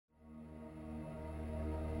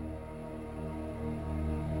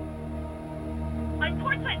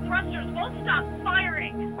thrusters won't stop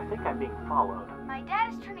firing. I think I'm being followed. My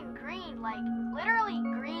dad is turning green, like literally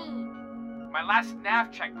green. My last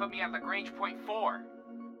nav check put me on Lagrange point 4.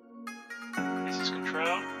 This is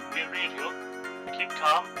Control. We read you. Keep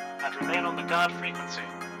calm and remain on the guard frequency.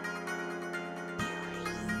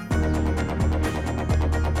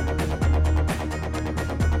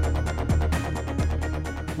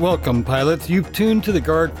 Welcome, pilots. You've tuned to the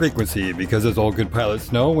guard frequency because, as all good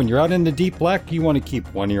pilots know, when you're out in the deep black, you want to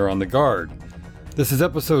keep one ear on the guard. This is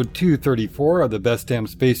episode 234 of the Best Damn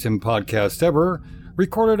Space Sim podcast ever,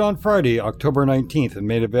 recorded on Friday, October 19th, and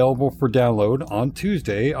made available for download on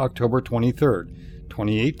Tuesday, October 23rd,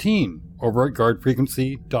 2018, over at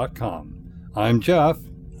guardfrequency.com. I'm Jeff.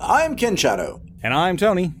 I'm Ken Shadow. And I'm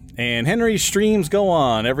Tony. And Henry's streams go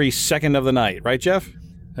on every second of the night, right, Jeff?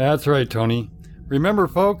 That's right, Tony. Remember,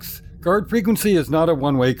 folks, Guard Frequency is not a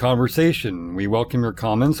one-way conversation. We welcome your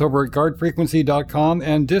comments over at guardfrequency.com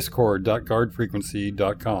and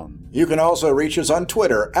discord.guardfrequency.com. You can also reach us on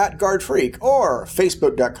Twitter at GuardFreak or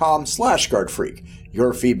facebook.com/GuardFreak.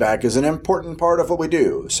 Your feedback is an important part of what we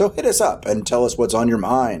do, so hit us up and tell us what's on your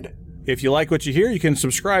mind. If you like what you hear, you can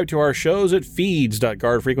subscribe to our shows at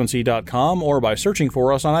feeds.guardfrequency.com or by searching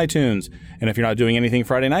for us on iTunes. And if you're not doing anything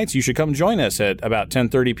Friday nights, you should come join us at about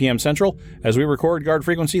 10:30 p.m. Central as we record Guard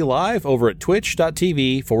Frequency live over at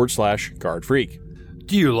twitch.tv/GuardFreak.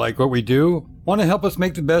 Do you like what we do? Want to help us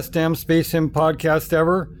make the best damn Space Sim podcast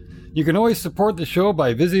ever? You can always support the show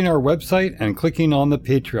by visiting our website and clicking on the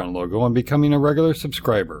Patreon logo and becoming a regular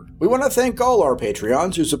subscriber. We want to thank all our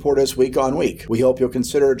Patreons who support us week on week. We hope you'll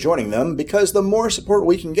consider joining them because the more support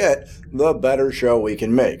we can get, the better show we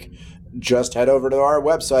can make. Just head over to our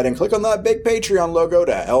website and click on that big Patreon logo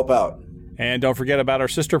to help out. And don't forget about our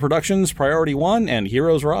sister productions, Priority One and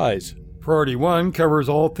Heroes Rise. Priority One covers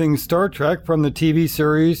all things Star Trek, from the TV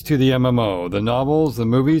series to the MMO, the novels, the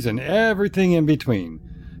movies, and everything in between.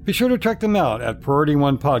 Be sure to check them out at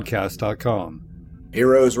PriorityOnePodcast.com.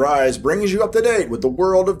 Heroes Rise brings you up to date with the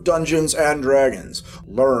world of Dungeons and Dragons.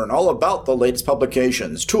 Learn all about the latest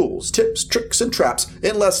publications, tools, tips, tricks, and traps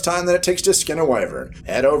in less time than it takes to skin a wyvern.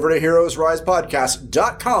 Head over to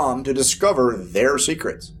HeroesRisePodcast.com to discover their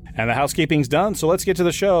secrets. And the housekeeping's done, so let's get to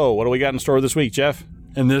the show. What do we got in store this week, Jeff?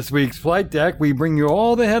 In this week's Flight Deck, we bring you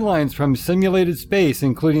all the headlines from simulated space,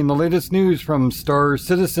 including the latest news from Star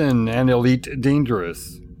Citizen and Elite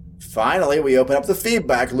Dangerous. Finally, we open up the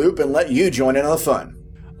feedback loop and let you join in on the fun.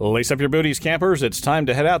 Lace up your booties, campers. It's time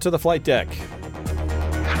to head out to the flight deck. Speed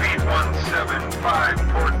 175,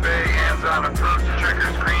 Port Bay, hands-on approach, trigger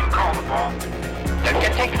screen, call the ball. Don't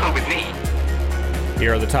get technical with me.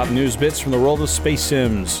 Here are the top news bits from the world of Space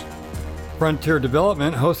Sims. Frontier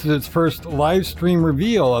Development hosted its first live stream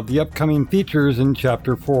reveal of the upcoming features in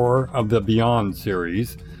Chapter 4 of the Beyond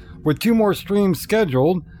series, with 2 more streams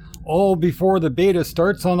scheduled, all before the beta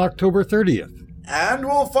starts on October 30th. And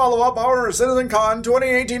we'll follow up our CitizenCon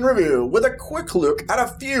 2018 review with a quick look at a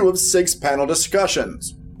few of 6 panel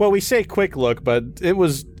discussions. Well, we say quick look, but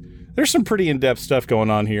there's some pretty in-depth stuff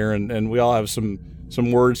going on here, and we all have some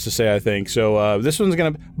words to say, I think. So this one's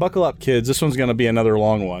going to, buckle up, kids, this one's going to be another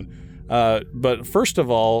long one. But first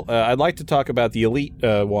of all, I'd like to talk about the Elite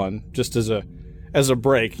one, just as a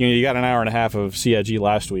break. You know, you got an hour and a half of CIG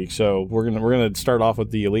last week, so we're gonna start off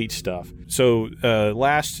with the Elite stuff. So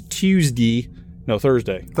last Thursday.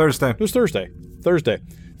 It was Thursday.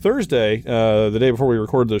 The day before we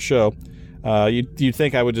recorded the show. You'd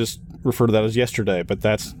think I would just refer to that as yesterday, but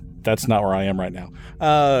that's not where I am right now.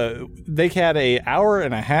 They had a hour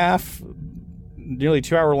and a half, nearly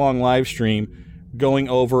 2 hour long live stream going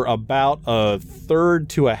over about a third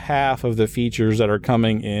to a half of the features that are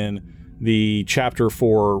coming in the Chapter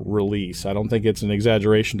 4 release. I don't think it's an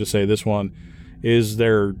exaggeration to say this one is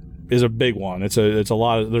a big one. It's a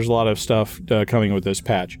lot. There's a lot of stuff coming with this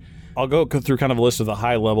patch. I'll go through kind of a list of the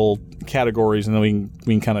high level categories, and then we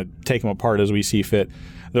can kind of take them apart as we see fit.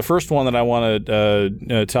 The first one that I want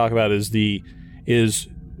to talk about is the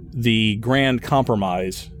grand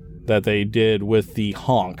compromise that they did with the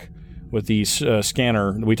honk, with the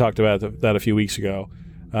scanner. We talked about that a few weeks ago.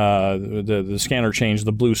 The scanner changed,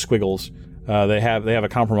 the blue squiggles. They have a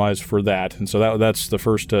compromise for that, and so that's the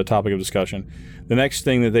first topic of discussion. The next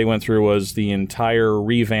thing that they went through was the entire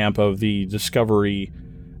revamp of the discovery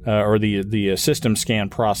or the system scan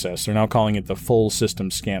process. They're now calling it the full system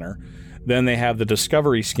scanner. Then they have the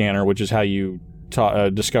discovery scanner, which is how you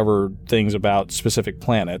discover things about specific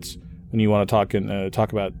planets when you want to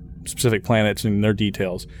talk about specific planets and their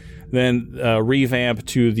details. Then revamp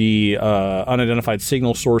to the unidentified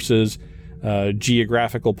signal sources,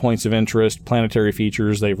 geographical points of interest, planetary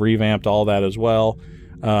features. They've revamped all that as well.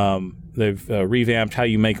 They've revamped how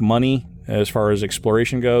you make money as far as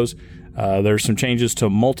exploration goes. There's some changes to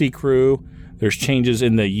multi-crew. There's changes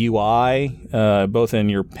in the UI, both in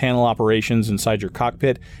your panel operations inside your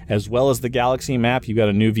cockpit, as well as the galaxy map. You've got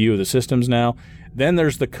a new view of the systems now. Then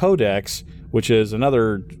there's the Codex, which is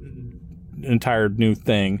another entire new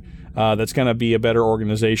thing that's going to be a better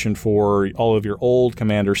organization for all of your old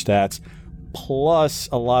commander stats, plus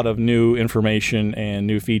a lot of new information and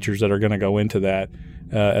new features that are going to go into that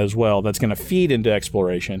as well. That's going to feed into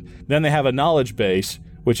exploration. Then they have a knowledge base,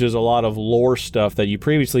 which is a lot of lore stuff that you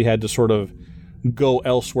previously had to sort of go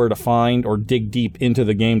elsewhere to find or dig deep into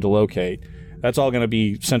the game to locate. That's all going to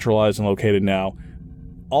be centralized and located now.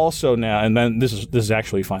 Also now, and then this is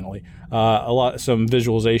actually finally some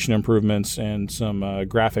visualization improvements and some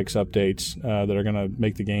graphics updates that are going to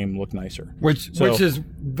make the game look nicer. Which is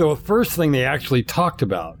the first thing they actually talked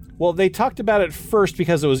about. Well, they talked about it first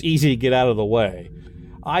because it was easy to get out of the way.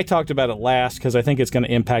 I talked about it last because I think it's going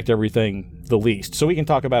to impact everything the least. So we can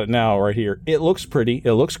talk about it now right here. It looks pretty.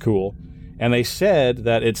 It looks cool. And they said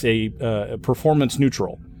that it's a performance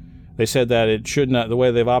neutral. They said that it should not, the way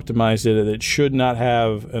they've optimized it, it should not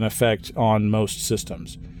have an effect on most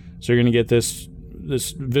systems. So you're going to get this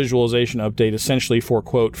visualization update essentially for,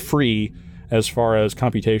 quote, free as far as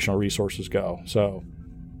computational resources go. So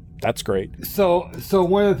that's great. So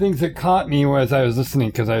one of the things that caught me as I was listening,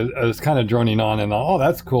 because I was kind of droning on and, oh,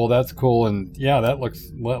 that's cool. And yeah, that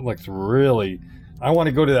looks really... I want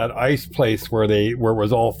to go to that ice place where it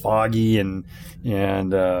was all foggy and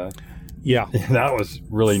yeah, that was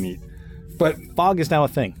really neat. But fog is now a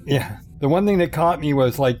thing. Yeah, the one thing that caught me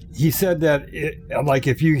was he said that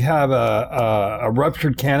if you have a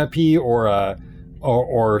ruptured canopy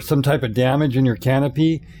or some type of damage in your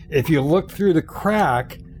canopy, if you look through the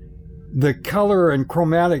crack, the color and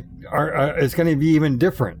chromatic is going to be even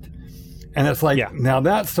different. And it's now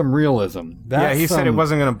that's some realism. He said it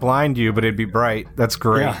wasn't going to blind you, but it'd be bright. That's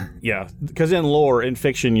great. Yeah. Because in lore, in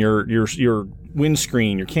fiction, your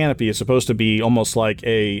windscreen, your canopy is supposed to be almost like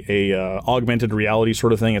a augmented reality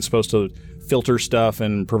sort of thing. It's supposed to filter stuff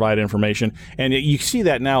and provide information. And you see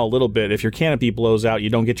that now a little bit. If your canopy blows out, you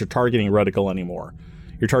don't get your targeting reticle anymore.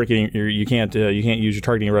 You can't use your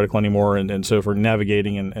targeting reticle anymore, and so for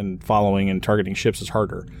navigating and following and targeting ships is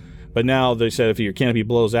harder. But now they said if your canopy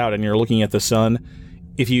blows out and you're looking at the sun,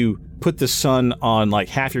 if you put the sun on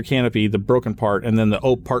half your canopy, the broken part, and then the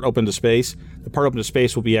part open to space, the part open to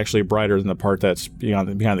space will be actually brighter than the part that's behind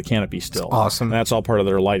the canopy still. That's awesome. And that's all part of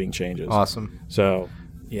their lighting changes. Awesome. So,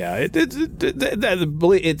 yeah, it's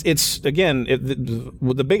again,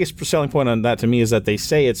 the biggest selling point on that to me is that they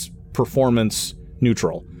say it's performance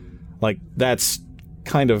neutral. That's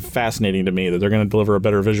kind of fascinating to me that they're going to deliver a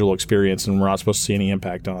better visual experience and we're not supposed to see any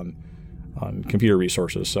impact on computer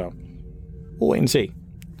resources. So we'll wait and see.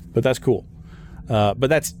 But that's cool. But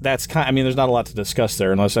that's kind. I mean, there's not a lot to discuss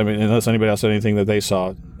there unless anybody else had anything that they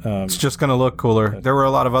saw. It's just going to look cooler. There were a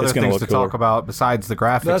lot of other things to talk about besides the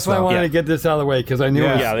graphics. That's why I wanted to get this out of the way because I knew.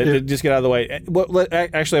 Just get out of the way.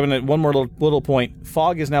 Actually, I have one more little point.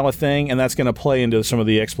 Fog is now a thing, and that's going to play into some of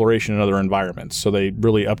the exploration in other environments. So they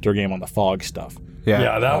really upped their game on the fog stuff.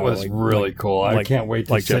 Yeah, that was really cool. I can't wait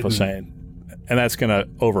to Jeff was saying, and that's going to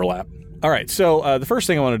overlap. All right, so the first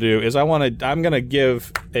thing I want to do is I'm going to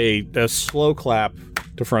give a slow clap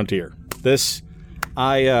to Frontier.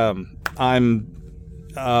 I'm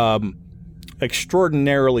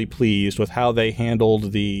extraordinarily pleased with how they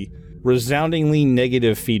handled the resoundingly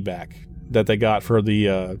negative feedback that they got for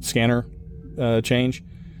the scanner change,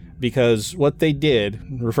 because what they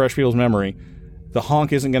did, refresh people's memory, the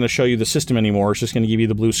honk isn't going to show you the system anymore. It's just going to give you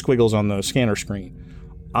the blue squiggles on the scanner screen.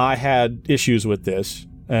 I had issues with this,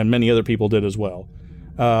 and many other people did as well.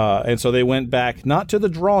 And so they went back, not to the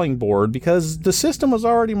drawing board, because the system was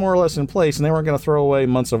already more or less in place, and they weren't going to throw away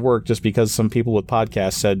months of work just because some people with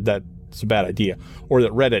podcasts said that it's a bad idea, or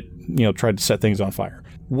that Reddit, tried to set things on fire.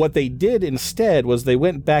 What they did instead was they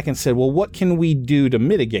went back and said, well, what can we do to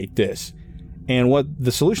mitigate this? And what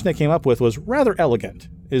the solution they came up with was rather elegant,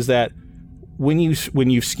 is that when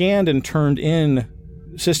you scanned and turned in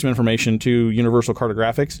system information to Universal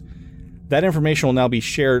Cartographics, that information will now be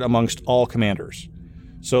shared amongst all commanders.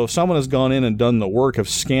 So if someone has gone in and done the work of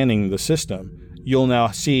scanning the system, you'll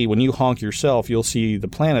now see, when you honk yourself, you'll see the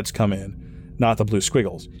planets come in, not the blue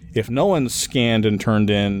squiggles. If no one's scanned and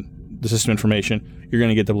turned in the system information, you're going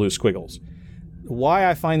to get the blue squiggles. Why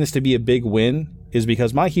I find this to be a big win is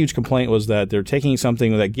because my huge complaint was that they're taking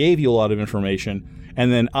something that gave you a lot of information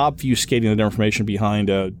and then obfuscating that information behind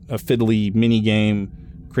a fiddly mini-game,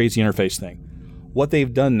 crazy interface thing. What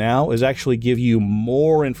they've done now is actually give you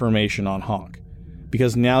more information on honk.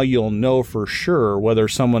 because now you'll know for sure whether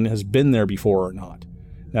someone has been there before or not.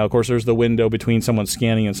 Now, of course, there's the window between someone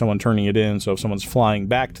scanning and someone turning it in, so if someone's flying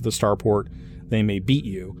back to the starport, they may beat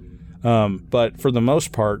you. But for the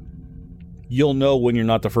most part, you'll know when you're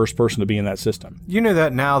not the first person to be in that system. You know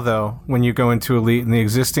that now, though, when you go into Elite, in the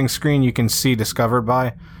existing screen, you can see discovered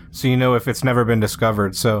by, so you know if it's never been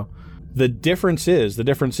discovered. So the difference is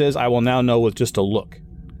I will now know with just a look.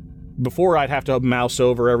 Before, I'd have to mouse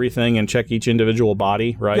over everything and check each individual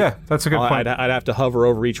body, right? Yeah, that's a good point. I'd have to hover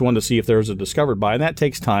over each one to see if there's a discovered by, and that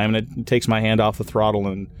takes time, and it takes my hand off the throttle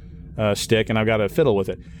and stick, and I've got to fiddle with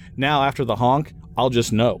it. Now, after the honk, I'll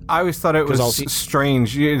just know. I always thought it was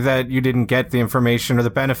strange that you didn't get the information or the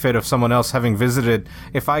benefit of someone else having visited.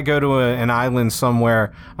 If I go to an island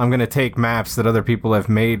somewhere, I'm going to take maps that other people have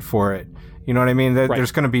made for it. You know what I mean? Right.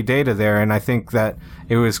 There's going to be data there, and I think that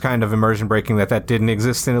it was kind of immersion breaking that didn't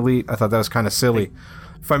exist in Elite. I thought that was kind of silly.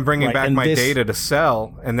 If I'm bringing back my data to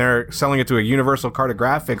sell, and they're selling it to a Universal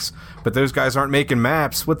Cartographics, but those guys aren't making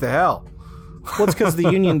maps, what the hell? Well, it's because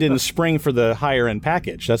the Union didn't spring for the higher end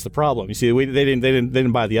package. That's the problem. You see, they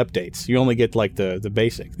didn't buy the updates. You only get like the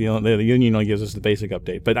basic. The Union only gives us the basic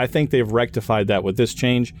update. But I think they've rectified that with this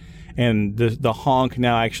change, and the honk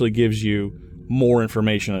now actually gives you more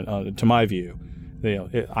information, to my view.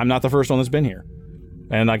 I'm not the first one that's been here,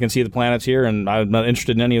 and I can see the planets here, and I'm not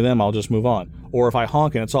interested in any of them. I'll just move on. Or if I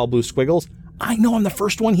honk and it's all blue squiggles, I know I'm the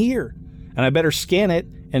first one here, and I better scan it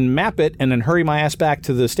and map it, and then hurry my ass back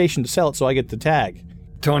to the station to sell it so I get the tag.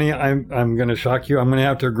 Tony, I'm going to shock you. I'm going to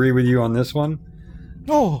have to agree with you on this one.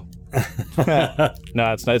 Oh.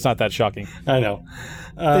 No, it's not that shocking. I know.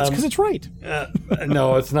 It's because it's right.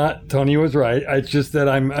 No, it's not. Tony was right. It's just that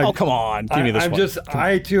oh, come on. Give me this one.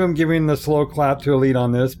 I, too, am giving the slow clap to Elite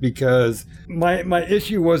on this because my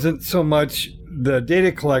issue wasn't so much the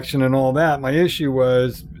data collection and all that. My issue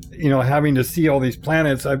was, having to see all these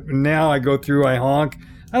planets. Now I go through, I honk.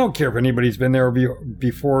 I don't care if anybody's been there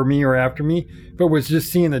before me or after me, but was just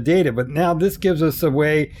seeing the data. But now this gives us a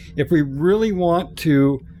way, if we really want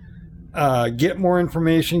to get more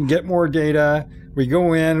information, get more data, we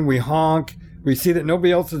go in, we honk, we see that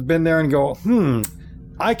nobody else has been there and go,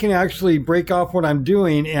 I can actually break off what I'm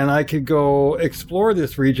doing and I could go explore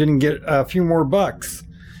this region and get a few more bucks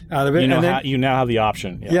out of it. You now have the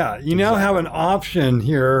option. Yeah, you now have an option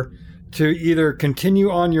here to either continue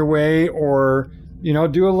on your way or,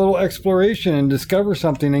 do a little exploration and discover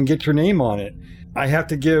something and get your name on it. I have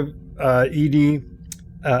to give ED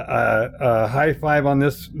a high five on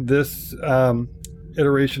this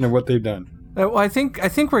iteration of what they've done. Well, I think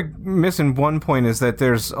we're missing one point is that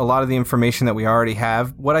there's a lot of the information that we already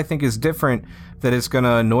have. What I think is different that is going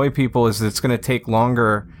to annoy people is that it's going to take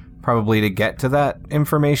longer probably to get to that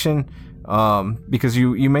information because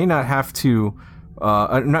you may not have to,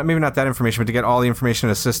 maybe not that information, but to get all the information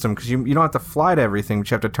in a system because you don't have to fly to everything,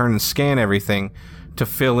 but you have to turn and scan everything to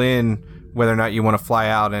fill in whether or not you want to fly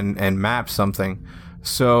out and map something.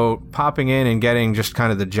 So popping in and getting just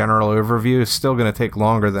kind of the general overview is still going to take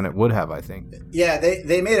longer than it would have, I think. Yeah,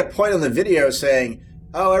 they made a point on the video saying,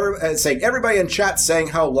 everybody in chat saying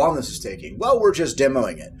how long this is taking. Well, we're just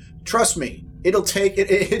demoing it. Trust me,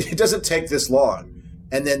 it doesn't take this long.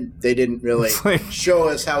 And then they didn't really show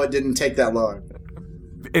us how it didn't take that long.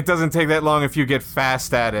 It doesn't take that long if you get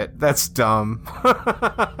fast at it. That's dumb.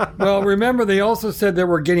 Well, remember, they also said that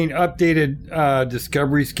we're getting updated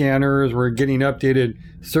discovery scanners. We're getting updated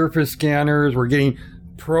surface scanners. We're getting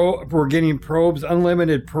probes,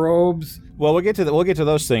 unlimited probes. Well, we'll get to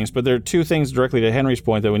those things, but there are two things directly to Henry's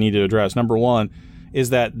point that we need to address. Number one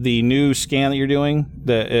is that the new scan that you're doing,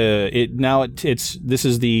 this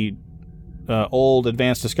is the old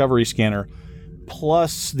advanced discovery scanner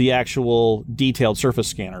plus the actual detailed surface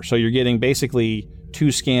scanner. So you're getting basically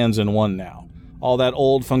two scans in one now. All that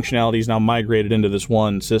old functionality is now migrated into this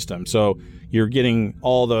one system. So you're getting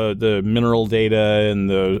all the mineral data and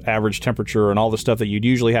the average temperature and all the stuff that you'd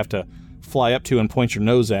usually have to fly up to and point your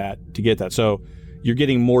nose at to get that. So you're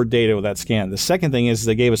getting more data with that scan. The second thing is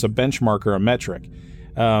they gave us a benchmark or a metric.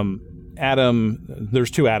 Adam,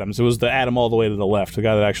 there's two Adams. It was the Adam all the way to the left, the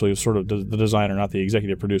guy that actually was sort of the designer, not the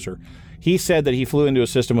executive producer. He said that he flew into a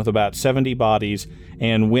system with about 70 bodies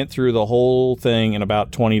and went through the whole thing in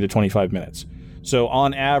about 20 to 25 minutes. So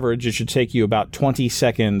on average, it should take you about 20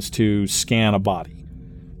 seconds to scan a body.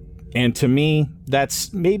 And to me,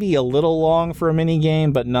 that's maybe a little long for a mini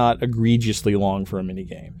game, but not egregiously long for a mini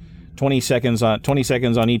game. 20 seconds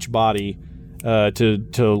on each body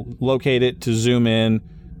to locate it, to zoom in,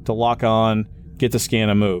 to lock on, get the scan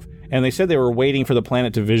and move. And they said they were waiting for the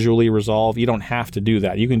planet to visually resolve. You don't have to do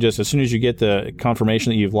that. You can just, as soon as you get the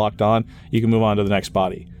confirmation that you've locked on, you can move on to the next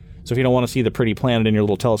body. So if you don't want to see the pretty planet in your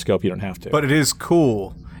little telescope, you don't have to. But it is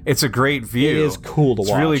cool. It's a great view. It is cool to watch.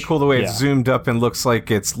 It's really cool the way it's zoomed up and looks like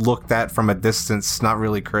it's looked at from a distance, not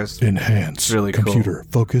really crisp. Enhance. It's really Computer,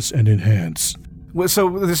 focus and enhance. So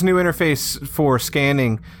this new interface for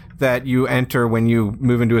scanning that you enter when you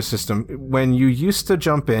move into a system, when you used to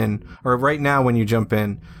jump in, or right now when you jump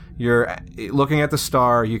in, you're looking at the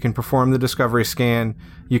star, you can perform the discovery scan,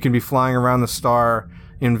 you can be flying around the star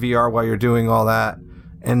in VR while you're doing all that,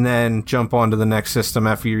 and then jump onto the next system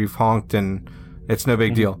after you've honked, and it's no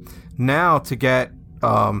big deal. Now to get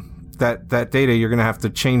that data, you're going to have to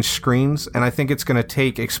change screens, and I think it's going to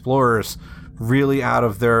take explorers really out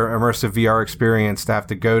of their immersive VR experience to have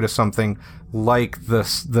to go to something like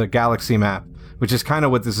the galaxy map, which is kind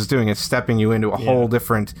of what this is doing. It's stepping you into a whole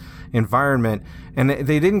different environment. And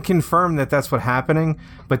they didn't confirm that that's what's happening,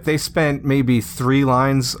 but they spent maybe 3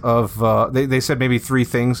 lines of they said maybe 3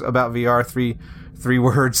 things about VR, three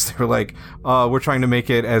words. They were like, we're trying to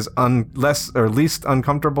make it as least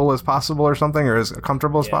uncomfortable as possible, or something, or as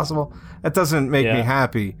comfortable as possible. That doesn't make me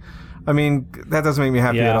happy. I mean, that doesn't make me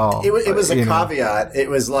happy at all. It was a caveat. It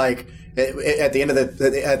was like at the end of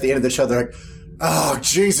the show, they're like, "Oh,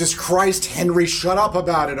 Jesus Christ, Henry, shut up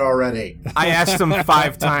about it already." I asked them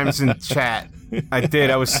 5 times in chat. I did.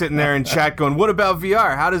 I was sitting there in chat going, "What about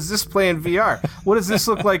VR? How does this play in VR? What does this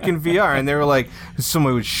look like in VR?" And they were like,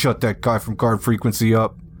 "Somebody would shut that guy from Guard Frequency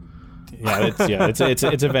up."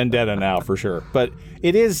 It's a vendetta now for sure. But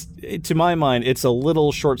it is, to my mind, it's a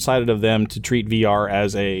little short-sighted of them to treat VR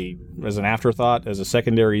as an afterthought, as a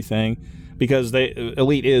secondary thing, because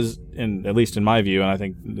Elite is, at least in my view, and I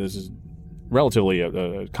think this is relatively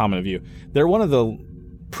a common view, they're one of the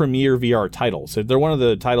premier VR titles. They're one of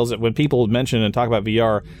the titles that when people mention and talk about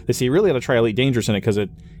VR, they say you really ought to try Elite Dangerous in it because it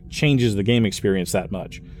changes the game experience that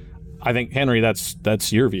much. I think, Henry,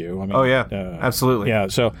 that's your view. I mean, absolutely. Yeah,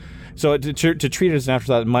 so to treat it as an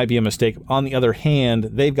afterthought might be a mistake. On the other hand,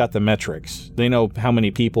 they've got the metrics. They know how many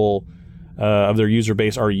people of their user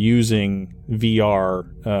base are using VR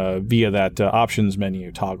via that options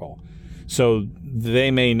menu toggle. So they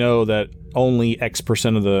may know that only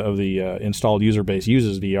X% of the installed user base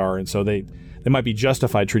uses VR, and so they might be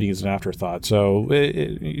justified treating it as an afterthought. So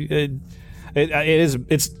it is.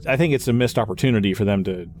 I think it's a missed opportunity for them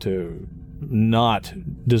to not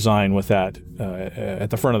design with that at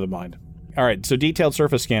the front of the mind. All right, so detailed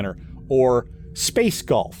surface scanner, or space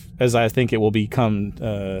golf, as I think it will come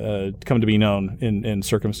to be known in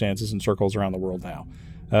circumstances and circles around the world now.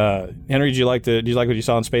 Henry, did you like what you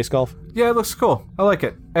saw in space golf? Yeah, it looks cool. I like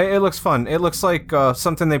it. It looks fun. It looks like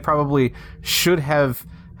something they probably should have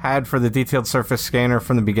had for the detailed surface scanner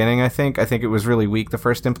from the beginning. I think it was really weak, the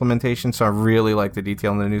first implementation, so I really like the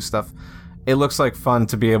detail in the new stuff. It looks like fun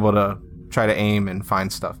to be able to try to aim and find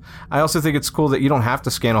stuff. I also think it's cool that you don't have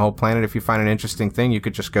to scan a whole planet. If you find an interesting thing, you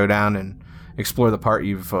could just go down and explore the part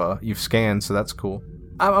you've scanned, so that's cool.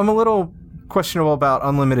 I'm a little questionable about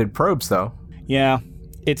unlimited probes, though. Yeah.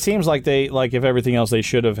 It seems like if everything else, they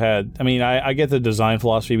should have had. I mean, I get the design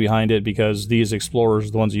philosophy behind it, because these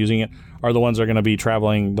explorers, the ones using it, are the ones that are going to be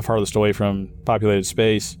traveling the farthest away from populated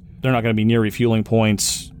space. They're not going to be near refueling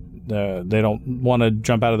points. They don't want to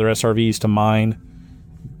jump out of their SRVs to mine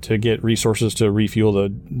to get resources to refuel the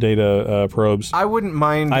data probes. I wouldn't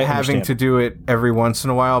mind having to do it every once in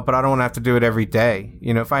a while, but I don't want to have to do it every day.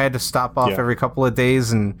 You know, if I had to stop off every couple of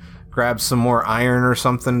days and grab some more iron or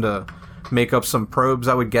something to make up some probes,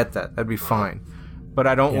 I would get that. That'd be fine. But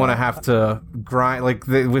I don't want to have to grind, like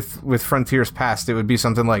with Frontiers Past, it would be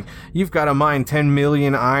something like, you've got to mine 10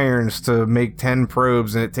 million irons to make 10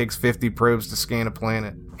 probes, and it takes 50 probes to scan a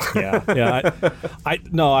planet.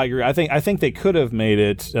 I agree. I think they could have made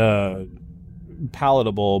it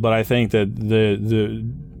palatable, but I think that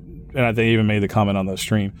and I think even made the comment on the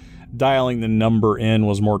stream, dialing the number in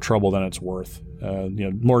was more trouble than it's worth.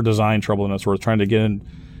 More design trouble than it's worth, trying to get in,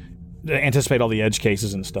 anticipate all the edge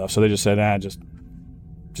cases and stuff. So they just said,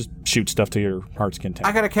 just shoot stuff to your heart's content.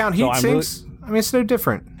 I gotta count heat sinks. I mean, it's no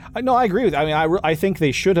different. No, I agree with you. I mean, I think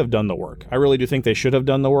they should have done the work. I really do think they should have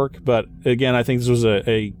done the work. But again, I think this was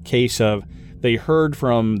a case of they heard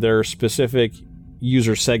from their specific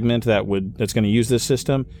user segment that's going to use this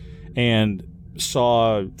system, and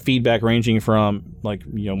saw feedback ranging from like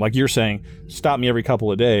you're saying, stop me every couple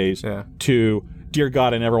of days, to dear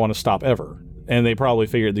God, I never want to stop ever. And they probably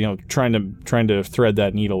figured, trying to thread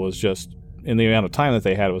that needle was just, in the amount of time that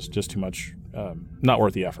they had, was just too much not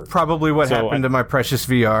worth the effort. Probably what happened to my precious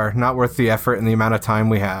VR. Not worth the effort and the amount of time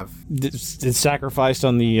we have. It's sacrificed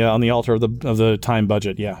on the altar of the time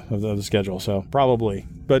budget, of the schedule. So probably,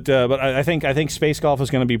 but I think space golf is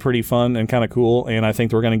going to be pretty fun and kind of cool, and I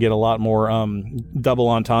think we're going to get a lot more double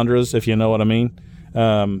entendres, if you know what I mean,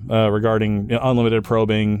 regarding unlimited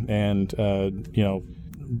probing and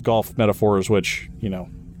golf metaphors, which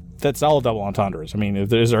that's all double entendres. I mean,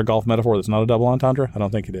 is there a golf metaphor that's not a double entendre? I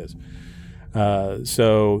don't think it is.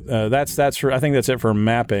 So that's for, I think that's it for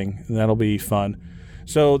mapping. That'll be fun.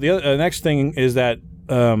 So the next thing is that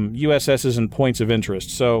USSs and points of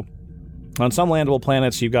interest. So on some landable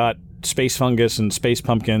planets, you've got space fungus and space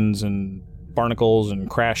pumpkins and barnacles and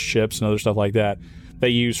crash ships and other stuff like that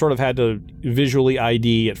you sort of had to visually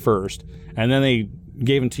ID at first, and then they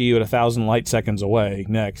gave them to you at 1,000 light seconds away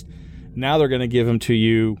next. Now they're going to give them to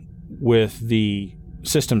you with the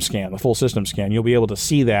system scan, the full system scan. You'll be able to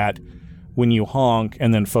see that when you honk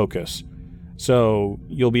and then focus. So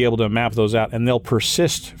you'll be able to map those out, and they'll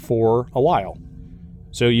persist for a while.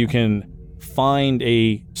 So you can find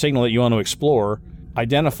a signal that you want to explore,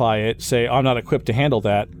 identify it, say, I'm not equipped to handle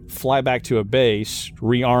that, fly back to a base,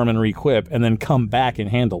 rearm and requip, and then come back and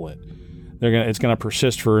handle it. It's going to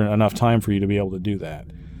persist for enough time for you to be able to do that.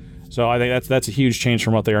 So I think that's a huge change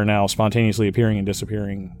from what they are now, spontaneously appearing and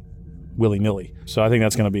disappearing willy-nilly. So I think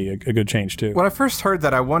that's going to be a good change too. When I first heard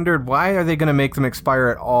that, I wondered, why are they going to make them expire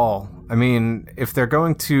at all? I mean, if they're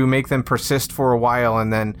going to make them persist for a while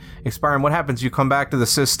and then expire, and what happens? You come back to the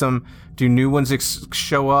system, do new ones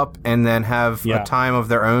show up and then have a time of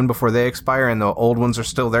their own before they expire, and the old ones are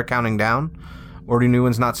still there counting down? Or do new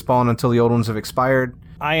ones not spawn until the old ones have expired?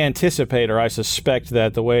 I anticipate, or I suspect,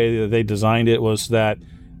 that the way that they designed it was that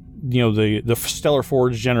the Stellar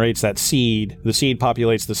Forge generates that seed, the seed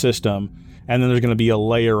populates the system, and then there's going to be a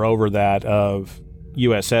layer over that of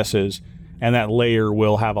USSs, and that layer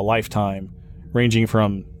will have a lifetime ranging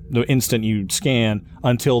from the instant you scan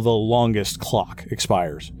until the longest clock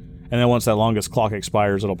expires. And then once that longest clock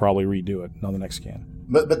expires, it'll probably redo it on the next scan.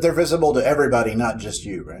 But they're visible to everybody, not just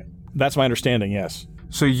you, right? That's my understanding, yes.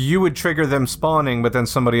 So you would trigger them spawning, but then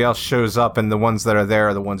somebody else shows up, and the ones that are there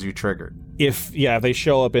are the ones you triggered. If they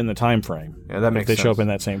show up in the time frame. Yeah, that makes sense. If they show up in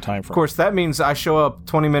that same time frame. Of course, that means I show up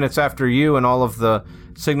 20 minutes after you, and all of the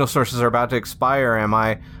signal sources are about to expire. Am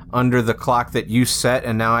I under the clock that you set,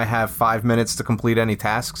 and now I have 5 minutes to complete any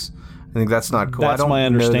tasks? I think that's not cool. That's my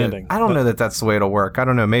understanding. I don't know that that's the way it'll work. I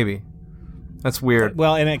don't know, maybe. That's weird.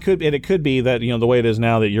 Well, and it could be that, the way it is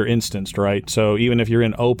now, that you're instanced, right? So even if you're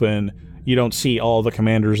in open, you don't see all the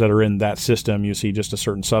commanders that are in that system. You see just a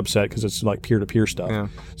certain subset because it's like peer-to-peer stuff. Yeah.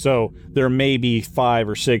 So there may be 5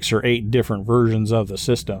 or 6 or 8 different versions of the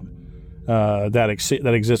system that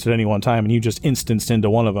exist at any one time, and you just instanced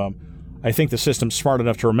into one of them. I think the system's smart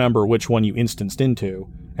enough to remember which one you instanced into,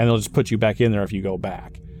 and they'll just put you back in there if you go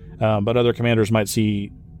back. But other commanders might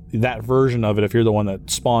see that version of it if you're the one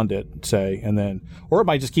that spawned it, say, and then, or it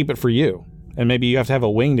might just keep it for you, and maybe you have to have a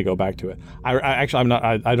wing to go back to it. I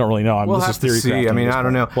don't really know. We'll have to see. I mean, I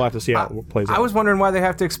don't know. We'll have to see how it plays out. I was wondering why they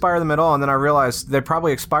have to expire them at all, and then I realized they'd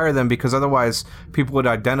probably expire them because otherwise people would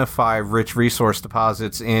identify rich resource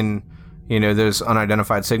deposits in, those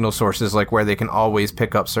unidentified signal sources, like where they can always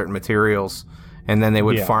pick up certain materials, and then they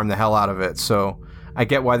would farm the hell out of it. So I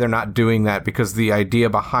get why they're not doing that, because the idea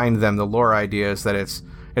behind them, the lore idea, is that it's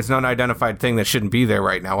an unidentified thing that shouldn't be there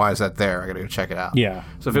right now. Why is that there? I gotta go check it out. Yeah.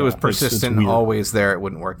 So if it was persistent and always there, it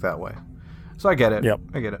wouldn't work that way. So I get it. Yep.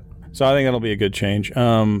 I get it. So I think that'll be a good change.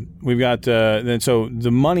 We've got so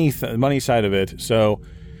the money side of it. So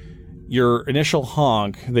your initial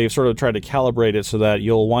honk, they've sort of tried to calibrate it so that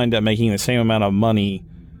you'll wind up making the same amount of money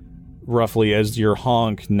roughly as your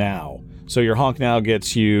honk now. So your honk now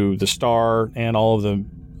gets you the star and all of the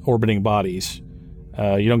orbiting bodies.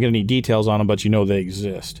 You don't get any details on them, but they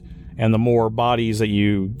exist. And the more bodies that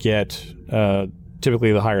you get,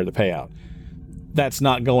 typically the higher the payout. That's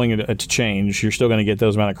not going to change. You're still going to get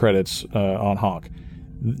those amount of credits on honk.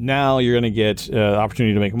 Now you're going to get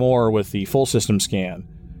opportunity to make more with the full system scan.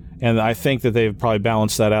 And I think that they've probably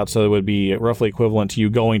balanced that out so it would be roughly equivalent to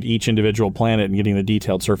you going to each individual planet and getting the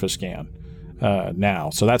detailed surface scan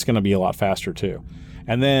now. So that's going to be a lot faster too.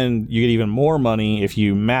 And then you get even more money if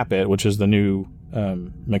you map it, which is the new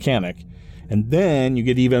mechanic. And then you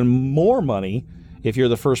get even more money if you're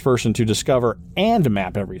the first person to discover and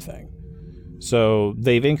map everything. So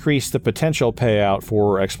they've increased the potential payout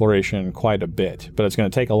for exploration quite a bit, but it's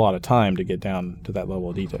going to take a lot of time to get down to that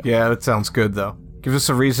level of detail. Yeah, that sounds good, though. Gives us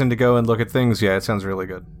a reason to go and look at things. Yeah, it sounds really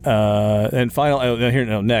good. And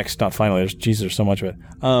finally, next, not finally, there's so much of it.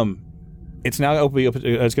 it's now it's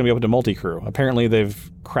going to be open to multi-crew. Apparently,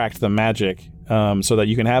 they've cracked the magic so that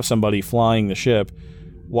you can have somebody flying the ship,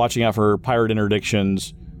 watching out for pirate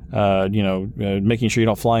interdictions, making sure you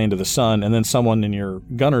don't fly into the sun, and then someone in your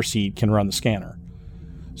gunner seat can run the scanner.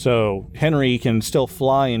 So Henry can still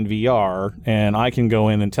fly in VR, and I can go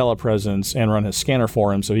in and telepresence and run his scanner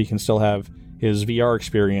for him so he can still have his VR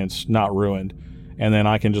experience not ruined. And then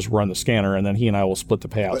I can just run the scanner, and then he and I will split the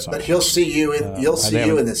payouts. But he'll see you in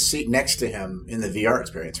in the seat next to him in the VR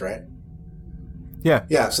experience, right? Yeah.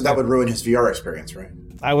 Yeah, so that would ruin his VR experience, right?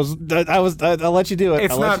 I'll let you do it.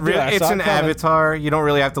 It's not really. It's an avatar. You don't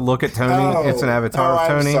really have to look at Tony. It's an avatar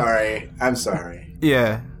of Tony. I'm sorry.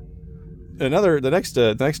 Yeah.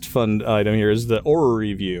 The next fun item here is the Aura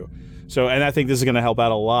review. So, and I think this is going to help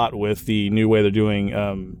out a lot with the new way they're doing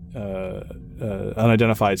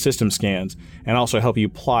unidentified system scans, and also help you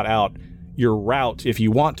plot out your route if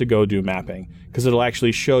you want to go do mapping, because it'll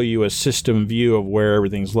actually show you a system view of where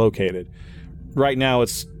everything's located. Right now,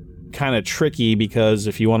 it's kind of tricky because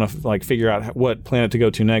if you want to figure out what planet to go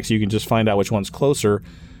to next, you can just find out which one's closer,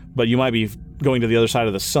 but you might be going to the other side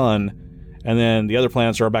of the sun, and then the other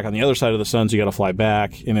planets are back on the other side of the sun, so you got to fly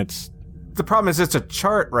back, and it's... The problem is it's a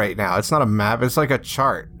chart right now. It's not a map. It's like a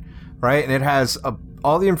chart, right? And it has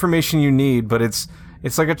all the information you need, but it's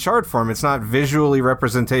like a chart form. It's not visually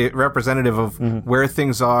representative of where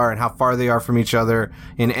things are and how far they are from each other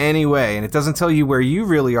in any way. And it doesn't tell you where you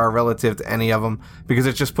really are relative to any of them, because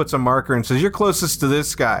it just puts a marker and says you're closest to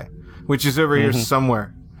this guy, which is over here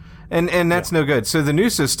somewhere. And that's no good. So the new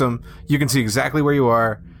system, you can see exactly where you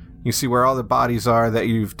are. You see where all the bodies are that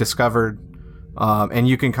you've discovered. And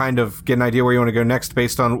you can kind of get an idea where you want to go next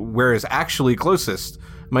based on where is actually closest.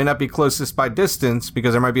 Might not be closest by distance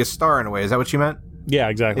because there might be a star in a way. Is that what you meant? Yeah,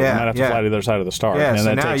 exactly. Yeah, you might have to fly to the other side of the star. Yeah, and so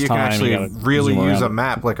that now takes you can time. actually really use a it.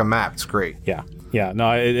 map like a map. It's great. Yeah.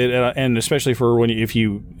 No, and especially for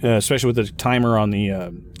especially with the timer on the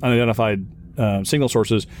unidentified signal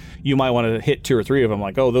sources, you might want to hit 2 or 3 of them.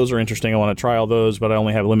 Like, oh, those are interesting. I want to try all those, but I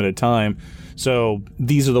only have limited time. So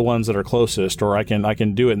these are the ones that are closest, or I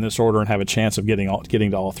can do it in this order and have a chance of getting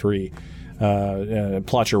to all 3.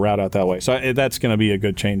 Plot your route out that way. So that's going to be a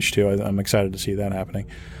good change too. I'm excited to see that happening.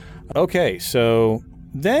 Okay, so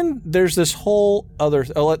then there's this whole other.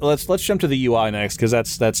 Let's jump to the UI next, because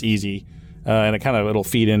that's easy, and it'll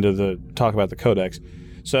feed into the talk about the codex.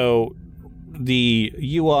 So the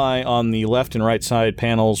UI on the left and right side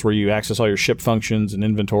panels, where you access all your ship functions and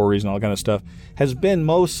inventories and all that kind of stuff, has been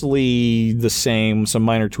mostly the same. Some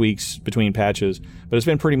minor tweaks between patches, but it's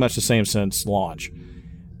been pretty much the same since launch.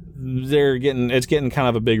 It's getting kind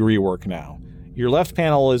of a big rework now. Your left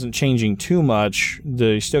panel isn't changing too much.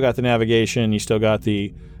 You still got the navigation. You still got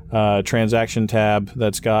the transaction tab.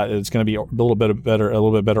 It's going to be a little bit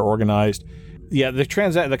better organized. Yeah,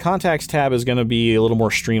 the contacts tab is going to be a little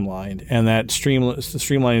more streamlined, and that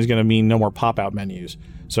streamlining is going to mean no more pop-out menus.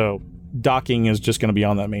 So docking is just going to be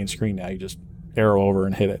on that main screen now. You just arrow over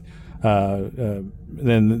and hit it.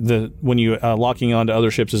 Then when you locking onto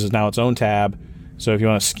other ships is now its own tab. So if you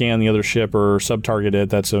want to scan the other ship or sub-target it,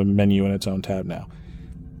 that's a menu in its own tab now.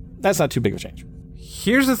 That's not too big of a change.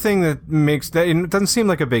 Here's the thing that makes that it doesn't seem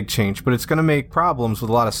like a big change, but it's going to make problems with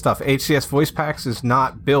a lot of stuff. HCS Voice Packs is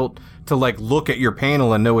not built to look at your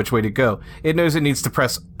panel and know which way to go. It knows it needs to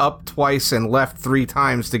press up twice and left 3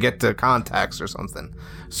 times to get to contacts or something.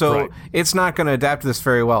 So It's not going to adapt to this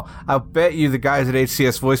very well. I'll bet you the guys at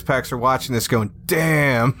HCS Voice Packs are watching this going,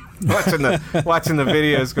 damn, watching the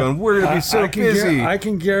videos going, we're going to be so busy. I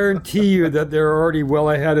can guarantee you that they're already well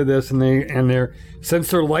ahead of this, and they're since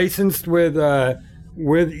they're licensed with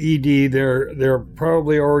ED, they're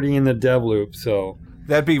probably already in the dev loop. So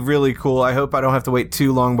that'd be really cool. I hope I don't have to wait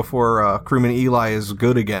too long before crewman Eli is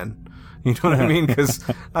good again. You know what I mean? Because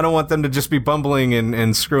I don't want them to just be bumbling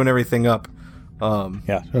and screwing everything up.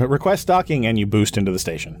 Request docking and you boost into the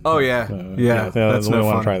station. Oh yeah, that's no fun.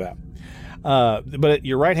 Want to try that. But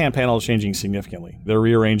your right-hand panel is changing significantly. They're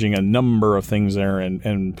rearranging a number of things there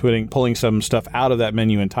and pulling some stuff out of that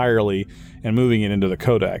menu entirely and moving it into the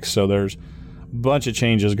codex. So there's a bunch of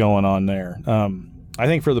changes going on there. I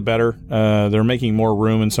think for the better. They're making more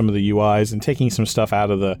room in some of the UIs and taking some stuff out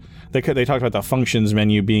of the... They talked about the functions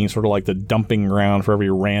menu being sort of like the dumping ground for every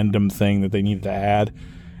random thing that they needed to add.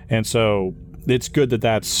 And so it's good that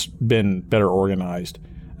that's been better organized.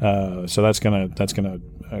 So that's gonna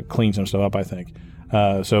clean some stuff up, I think.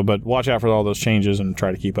 But watch out for all those changes and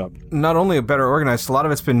try to keep up. Not only better organized, a lot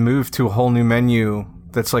of it's been moved to a whole new menu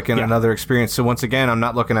that's in another experience. So once again, I'm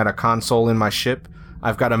not looking at a console in my ship.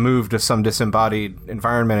 I've got to move to some disembodied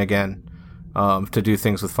environment again to do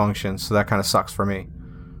things with functions. So that kind of sucks for me.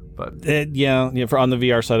 But for on the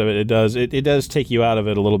VR side of it, it does take you out of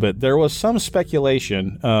it a little bit. There was some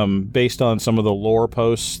speculation based on some of the lore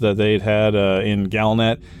posts that they'd had in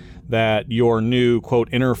Galnet that your new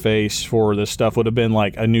quote interface for this stuff would have been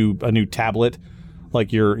like a new tablet,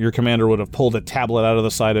 like your commander would have pulled a tablet out of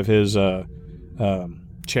the side of his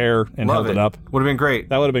chair and held it up. Would have been great.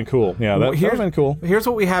 That would have been cool. Yeah, that would have been cool. Here's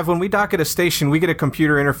what we have. When we dock at a station, we get a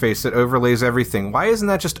computer interface that overlays everything. Why isn't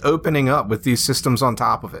that just opening up with these systems on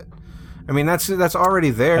top of it? I mean, that's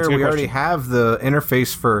already there. We already have the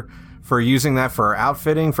interface for using that for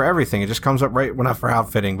outfitting, for everything. It just comes up right, well, not for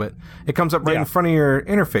outfitting, but it comes up right in front of your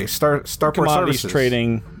interface. Starport commodities services.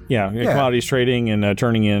 Trading. Commodities trading and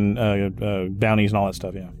turning in bounties and all that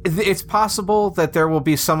stuff, yeah. It's possible that there will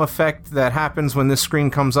be some effect that happens when this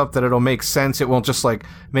screen comes up that it'll make sense. It won't just like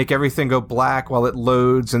make everything go black while it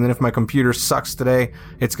loads, and then if my computer sucks today,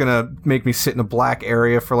 it's going to make me sit in a black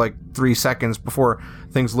area for like 3 seconds before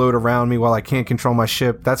things load around me while I can't control my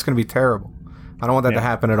ship. That's going to be terrible. I don't want that to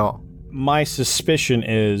happen at all. My suspicion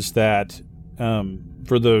is that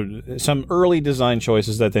for some early design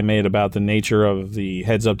choices that they made about the nature of the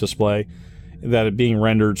heads-up display, that it being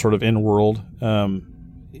rendered sort of in-world,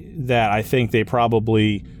 that I think they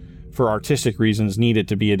probably, for artistic reasons, need it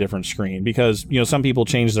to be a different screen. Because, some people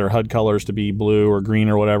change their HUD colors to be blue or green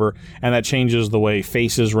or whatever, and that changes the way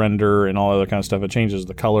faces render and all other kind of stuff. It changes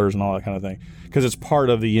the colors and all that kind of thing. Because it's part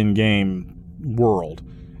of the in-game world.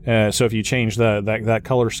 So if you change that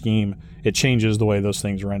color scheme, it changes the way those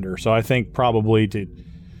things render. So I think probably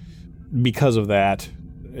because of that,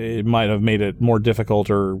 it might have made it more difficult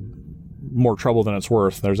or more trouble than it's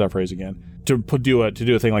worth. There's that phrase again. To do a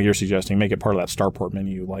thing like you're suggesting, make it part of that Starport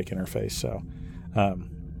menu-like interface. So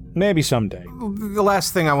maybe someday. The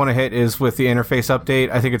last thing I want to hit is with the interface update.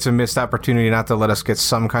 I think it's a missed opportunity not to let us get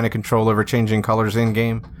some kind of control over changing colors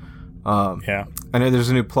in-game. I know there's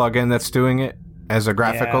a new plugin that's doing it as a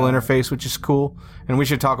graphical interface, which is cool. And we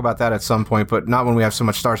should talk about that at some point, but not when we have so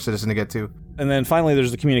much Star Citizen to get to. And then finally,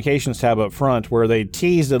 there's the communications tab up front where they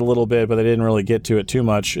teased it a little bit, but they didn't really get to it too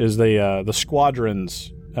much, is the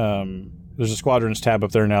squadrons. There's a squadrons tab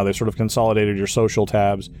up there now. They sort of consolidated your social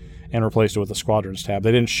tabs and replaced it with a squadrons tab.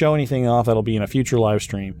 They didn't show anything off. That'll be in a future live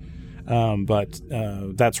stream. But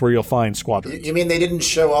that's where you'll find squadrons. You mean they didn't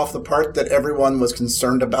show off the part that everyone was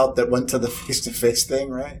concerned about that went to the face-to-face thing,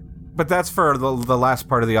 right? But that's for the last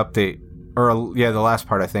part of the update. Or, the last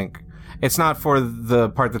part, I think. It's not for the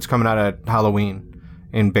part that's coming out at Halloween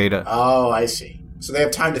in beta. Oh, I see. So they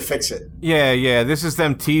have time to fix it. Yeah. This is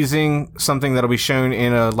them teasing something that'll be shown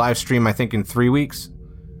in a live stream, I think, in 3 weeks.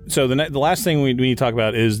 So the last thing we need to talk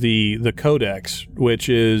about is the Codex, which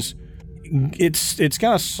is... It's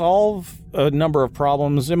going to solve a number of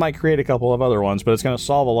problems. It might create a couple of other ones, but it's going to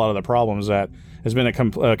solve a lot of the problems that has been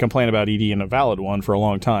a complaint about ED, and a valid one for a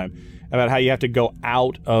long time, about how you have to go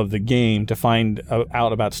out of the game to find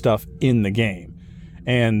out about stuff in the game.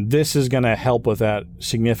 And this is going to help with that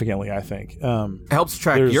signisignificantly, I think. It helps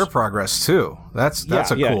track your progress, too. That's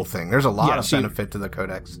a cool thing. There's a lot of benefit to the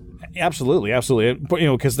Codex. Absolutely.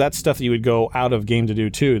 Because that's stuff that you would go out of game to do,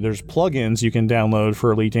 too. There's plugins you can download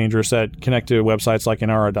for Elite Dangerous that connect to websites like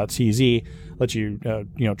Inara.cz, let you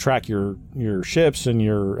track your ships and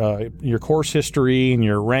your course history and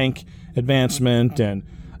your rank advancement and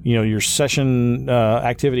your session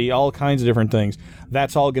activity, all kinds of different things.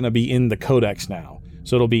 That's all going to be in the Codex now,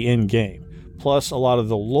 so it'll be in game. Plus a lot of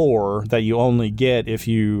the lore that you only get if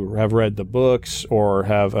you have read the books or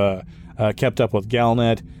have kept up with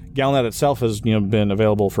Galnet. Galnet itself has been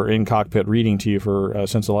available for in-cockpit reading to you for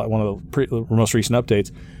since one of the most recent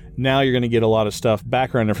updates. Now you're going to get a lot of stuff,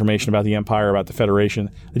 background information about the Empire, about the Federation,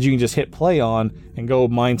 that you can just hit play on and go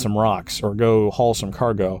mine some rocks or go haul some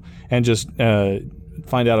cargo and just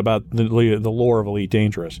find out about the lore of Elite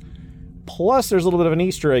Dangerous. Plus, there's a little bit of an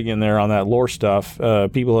Easter egg in there on that lore stuff.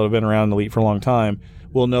 People that have been around Elite for a long time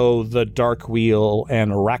will know the Dark Wheel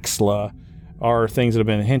and Raxla are things that have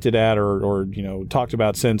been hinted at or talked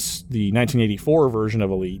about since the 1984 version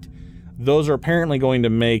of Elite. Those are apparently going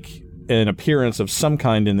to make an appearance of some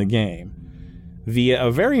kind in the game via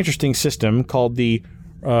a very interesting system called the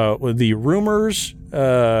rumors.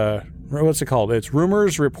 What's it called? It's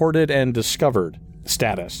rumors reported and discovered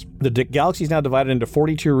status. The galaxy is now divided into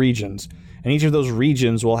 42 regions, and each of those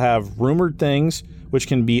regions will have rumored things, which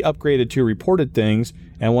can be upgraded to reported things,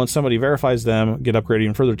 and once somebody verifies them, get upgraded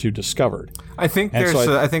even further to discovered. I think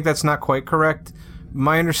I think that's not quite correct.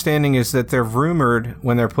 My understanding is that they're rumored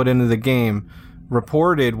when they're put into the game,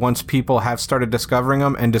 reported once people have started discovering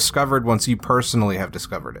them, and discovered once you personally have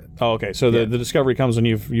discovered it. Oh, okay. So the discovery comes when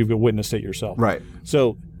you've witnessed it yourself. Right.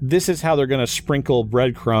 So this is how they're going to sprinkle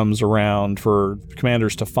breadcrumbs around for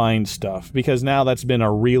commanders to find stuff, because now that's been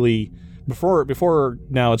a really before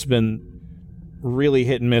now it's been really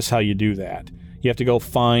hit and miss how you do that. You have to go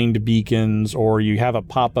find beacons, or you have a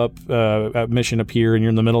pop-up mission appear and you're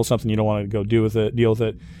in the middle of something you don't want to go deal with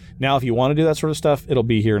it. Now, if you want to do that sort of stuff, it'll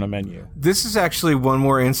be here in a menu. This is actually one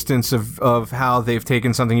more instance of how they've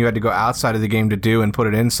taken something you had to go outside of the game to do and put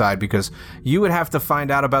it inside, because you would have to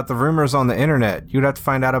find out about the rumors on the internet. You'd have to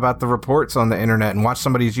find out about the reports on the internet and watch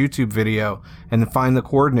somebody's YouTube video and then find the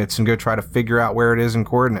coordinates and go try to figure out where it is in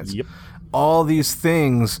coordinates. Yep. All these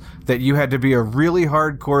things that you had to be a really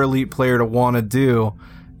hardcore elite player to want to do.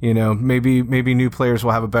 You know, maybe new players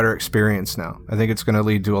will have a better experience now. I think it's going to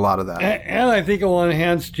lead to a lot of that. And I think it will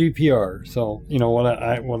enhance GPR. So, you know, what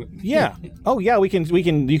I want. Yeah. Oh, yeah. You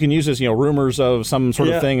can use this. You know, rumors of some sort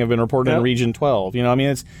of thing have been reported in Region 12. You know, I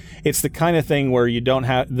mean, it's the kind of thing where you don't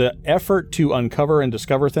have the effort to uncover and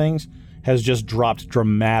discover things has just dropped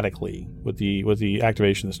dramatically with the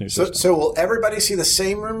activation of this new system. So will everybody see the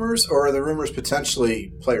same rumors, or are the rumors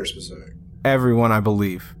potentially player specific? Everyone, I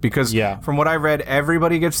believe, because from what I read,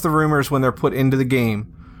 everybody gets the rumors when they're put into the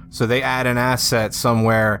game. So they add an asset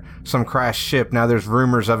somewhere, some crashed ship. Now there's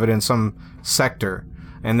rumors of it in some sector.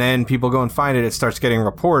 And then people go and find it. It starts getting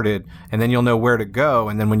reported. And then you'll know where to go.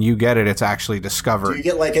 And then when you get it, it's actually discovered. Do you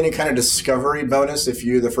get like any kind of discovery bonus if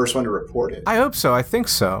you're the first one to report it? I hope so. I think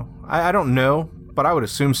so. I don't know, but I would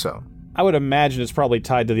assume so. I would imagine it's probably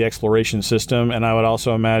tied to the exploration system. And I would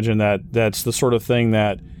also imagine that that's the sort of thing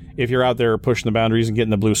that if you're out there pushing the boundaries and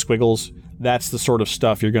getting the blue squiggles, that's the sort of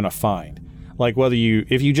stuff you're going to find. Like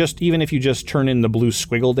if you just turn in the blue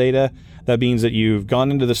squiggle data, that means that you've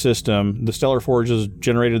gone into the system, the Stellar Forge has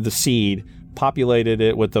generated the seed, populated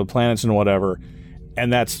it with the planets and whatever,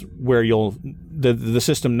 and that's where the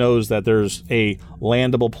system knows that there's a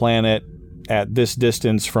landable planet at this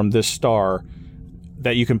distance from this star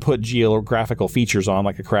that you can put geographical features on,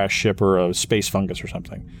 like a crashed ship or a space fungus or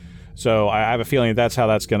something. So I have a feeling that's how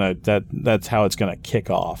it's gonna kick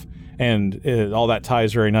off, and all that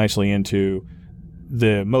ties very nicely into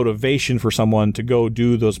the motivation for someone to go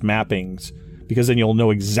do those mappings, because then you'll know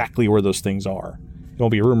exactly where those things are. It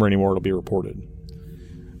won't be a rumor anymore; it'll be reported.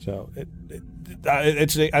 So I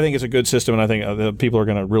think it's a good system, and I think the people are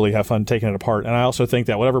going to really have fun taking it apart. And I also think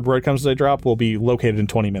that whatever breadcrumbs they drop will be located in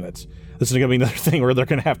 20 minutes. This is going to be another thing where they're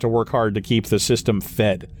going to have to work hard to keep the system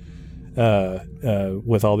fed.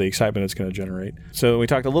 With all the excitement it's going to generate. So we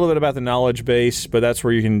talked a little bit about the knowledge base, but that's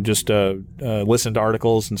where you can just listen to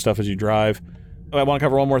articles and stuff as you drive. I want to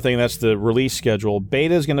cover one more thing. That's the release schedule.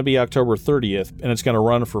 Beta is going to be October 30th, and it's going to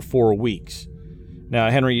run for 4 weeks. Now,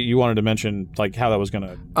 Henry, you wanted to mention like how that was going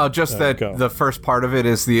to go. The first part of it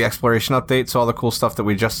is the exploration update. So all the cool stuff that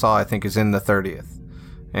we just saw, I think, is in the 30th.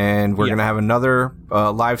 And we're going to have another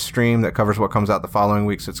live stream that covers what comes out the following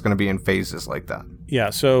week. So it's going to be in phases like that. Yeah,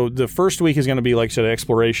 so the first week is going to be, like I said,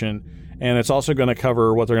 exploration. And it's also going to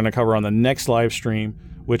cover what they're going to cover on the next live stream,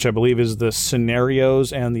 which I believe is the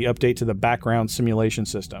scenarios and the update to the background simulation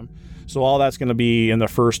system. So all that's going to be in the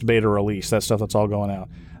first beta release. That stuff that's all going out.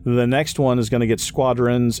 The next one is going to get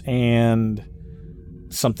squadrons and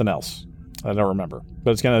something else. I don't remember,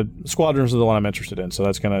 but squadrons is the one I'm interested in. So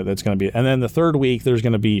that's gonna be, and then the third week there's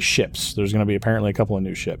gonna be ships. There's gonna be apparently a couple of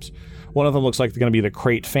new ships. One of them looks like they're gonna be the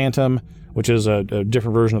Crate Phantom, which is a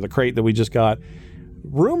different version of the Crate that we just got.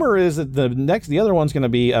 Rumor is that the other one's gonna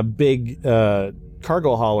be a big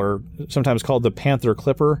cargo hauler, sometimes called the Panther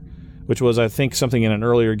Clipper, which was I think something in an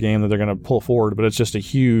earlier game that they're gonna pull forward, but it's just a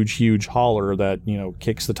huge hauler that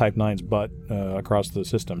kicks the Type 9's butt across the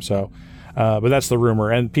system. So, but that's the rumor,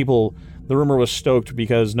 and people. The rumor was stoked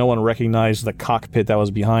because no one recognized the cockpit that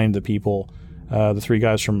was behind the people, the three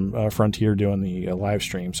guys from Frontier doing the live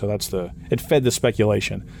stream. So it fed the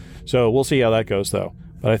speculation. So we'll see how that goes, though.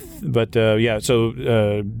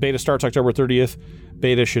 So beta starts October 30th.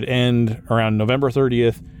 Beta should end around November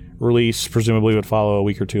 30th. Release presumably would follow a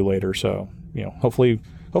week or two later. So hopefully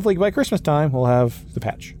by Christmas time we'll have the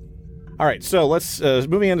patch. All right, so let's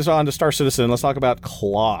moving on to Star Citizen. Let's talk about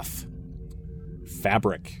cloth,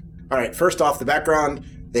 fabric. All right, first off, the background,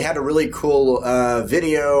 they had a really cool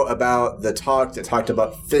video about the talk that talked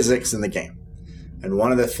about physics in the game. And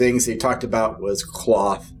one of the things they talked about was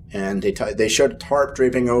cloth. And they showed a tarp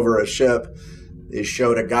draping over a ship. They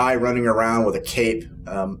showed a guy running around with a cape.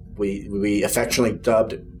 We affectionately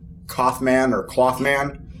dubbed Cothman or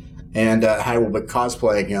Clothman. And I will be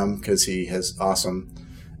cosplaying him because he is awesome.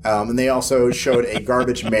 And they also showed a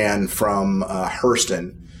garbage man from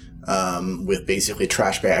Hurston. with basically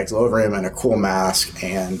trash bags all over him and a cool mask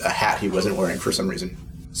and a hat he wasn't wearing for some reason.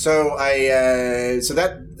 So I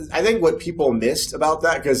think what people missed about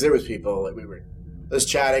that, because there was people, I was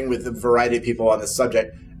chatting with a variety of people on this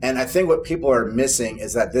subject, and I think what people are missing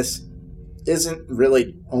is that this isn't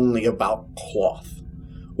really only about cloth.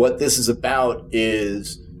 What this is about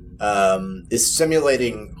is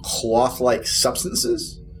simulating cloth-like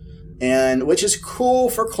substances, and which is cool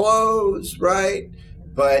for clothes, right?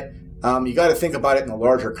 But you got to think about it in a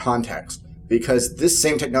larger context, because this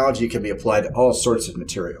same technology can be applied to all sorts of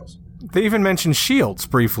materials. They even mentioned shields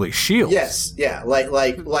briefly. Shields. Yes, yeah,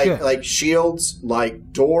 like shields,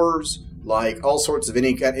 like doors, like all sorts of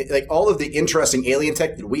like all of the interesting alien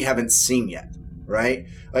tech that we haven't seen yet, right?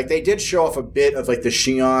 Like they did show off a bit of like the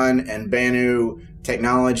Xi'an and Banu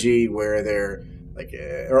technology where they're like,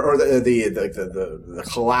 or the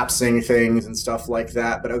collapsing things and stuff like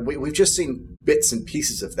that. But we've just seen bits and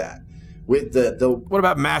pieces of that. With the what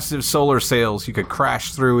about massive solar sails you could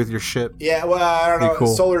crash through with your ship? Yeah, well, I don't know.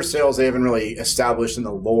 Cool. Solar sails they haven't really established in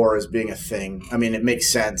the lore as being a thing. I mean, it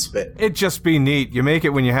makes sense, but it'd just be neat. You make it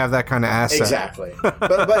when you have that kind of asset. Exactly.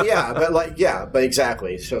 but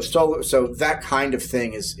exactly. So that kind of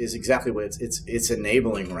thing is exactly what it's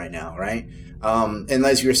enabling right now, right? And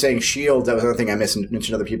as you were saying, shields. That was another thing I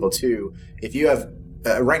mentioned other people too. If you have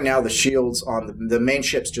right now, the shields on the main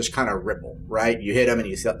ships just kind of ripple, right? You hit them and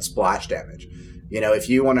you get splash damage. You know, if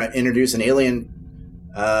you want to introduce an alien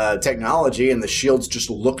technology and the shields just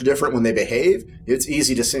look different when they behave, it's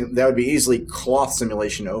easy to see. That would be easily cloth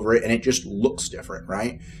simulation over it, and it just looks different,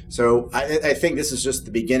 right? So I think this is just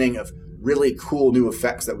the beginning of really cool new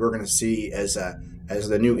effects that we're going to see as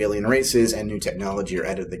the new alien races and new technology are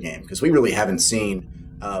added to the game, because we really haven't seen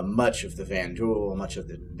much of the Vanduul, much of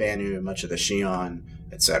the Banu, much of the Xi'an,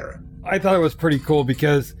 etc. I thought it was pretty cool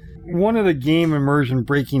because one of the game immersion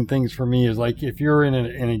breaking things for me is like if you're in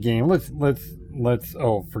a game, let's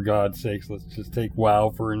oh for God's sakes, let's just take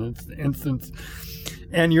WoW for an instance,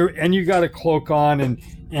 and you got a cloak on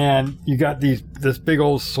and you got this big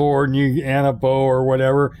old sword and a bow or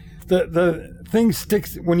whatever. The thing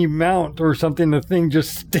sticks when you mount or something. The thing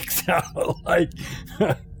just sticks out like.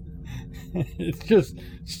 It's just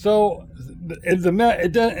so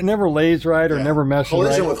it never lays right or never meshes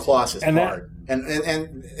Collision right. with cloths is hard,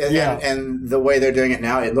 and the way they're doing it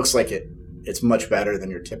now, it looks like it's much better than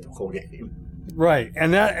your typical game. Right,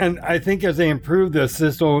 and I think as they improve this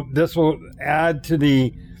will add to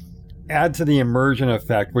the immersion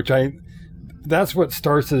effect, which that's what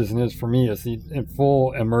Star Citizen is for me. Is the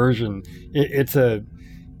full immersion.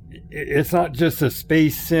 It's not just a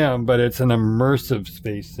space sim, but it's an immersive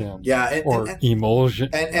space sim. Yeah,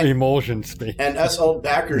 emulsion space. And us old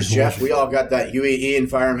backers, Jeff, we all got that UEE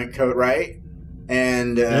environment coat, right?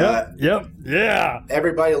 And yeah.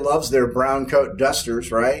 Everybody loves their brown coat dusters,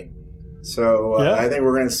 right? So I think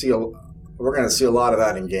we're going to see a lot of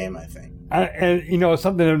that in game. I think. And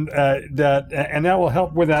something that will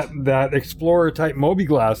help with that Explorer type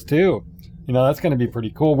mobiGlas too. That's going to be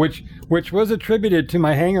pretty cool, which was attributed to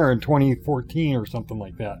my hangar in 2014 or something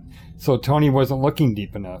like that. So Tony wasn't looking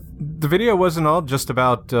deep enough. The video wasn't all just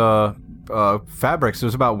about fabrics. It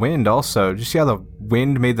was about wind also. Did you see how the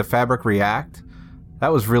wind made the fabric react?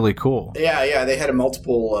 That was really cool. Yeah. They had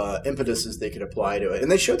multiple impetuses they could apply to it.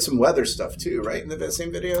 And they showed some weather stuff too, right? In that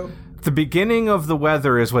same video? The beginning of the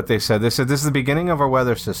weather is what they said. They said this is the beginning of our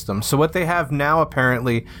weather system. So what they have now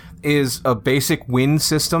apparently is a basic wind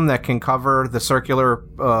system that can cover the circular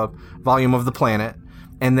volume of the planet.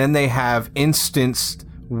 And then they have instanced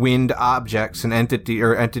wind objects and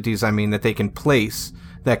entities, that they can place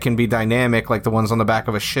that can be dynamic, like the ones on the back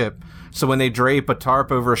of a ship. So when they drape a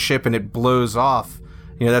tarp over a ship and it blows off,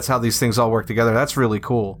 that's how these things all work together. That's really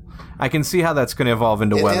cool. I can see how that's going to evolve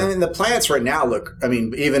into weather. And the planets right now look,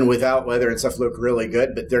 even without weather and stuff, look really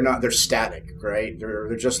good, but they're static, right?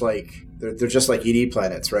 They're just like ED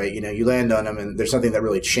planets, right? You land on them and there's nothing that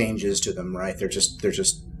really changes to them, right? They're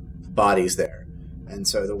just bodies there. And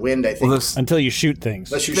so the wind, I think, until you shoot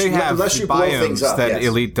things. Unless you blow things up, that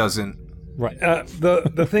Elite doesn't. Right.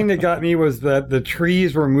 The thing that got me was that the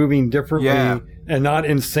trees were moving differently and not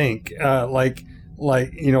in sync.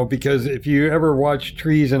 Because if you ever watch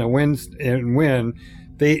trees in a wind,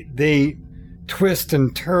 they twist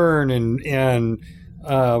and turn and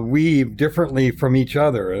weave differently from each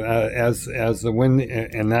other as the wind,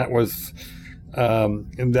 and that was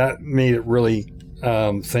and that made it really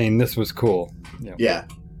saying this was cool. Yeah.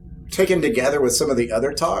 Taken together with some of the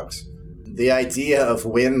other talks, the idea of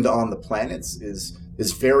wind on the planets is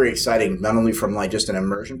very exciting, not only from just an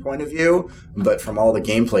immersion point of view, but from all the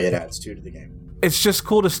gameplay it adds to the game. it's just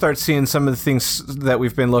cool to start seeing some of the things that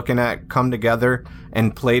we've been looking at come together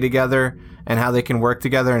and play together, and how they can work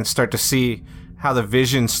together, and start to see how the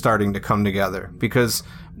vision's starting to come together. Because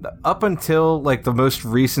up until like the most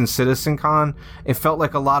recent CitizenCon, it felt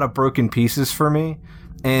like a lot of broken pieces for me.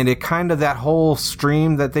 And it kind of, that whole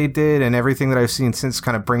stream that they did and everything that I've seen since,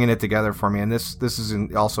 kind of bringing it together for me. And this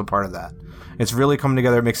is also part of that. It's really come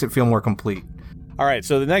together. It makes it feel more complete. All right,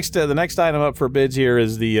 so the next item up for bids here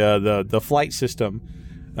is the flight system,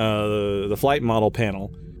 the flight model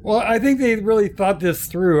panel. Well, I think they really thought this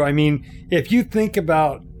through. I mean, if you think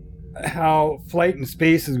about how flight in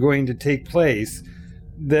space is going to take place,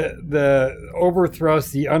 the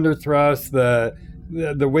overthrust, the underthrust,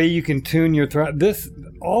 the way you can tune your thrust,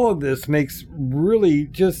 all of this makes really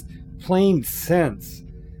just plain sense.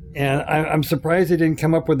 And I'm surprised they didn't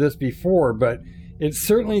come up with this before, but it's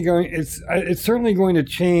certainly going to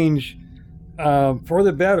change for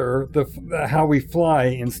the better how we fly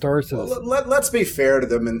in Star Citizen. Well, let's be fair to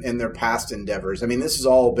them in their past endeavors. I mean, this has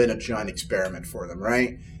all been a giant experiment for them,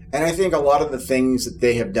 right? And I think a lot of the things that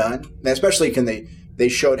they have done, especially they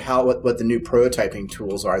showed what the new prototyping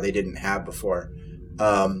tools are they didn't have before.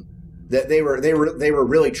 That they were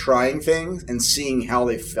really trying things and seeing how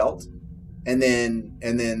they felt, and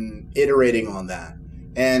then iterating on that.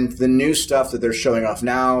 And the new stuff that they're showing off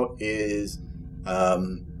now is, I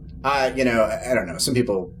don't know. Some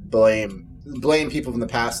people blame people from the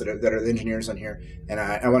past that are the engineers on here, and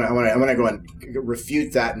I want to go and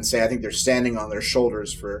refute that and say I think they're standing on their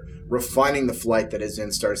shoulders for refining the flight that is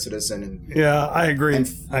in Star Citizen. And yeah, I agree.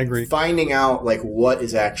 I agree. Finding out like what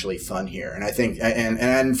is actually fun here, and I think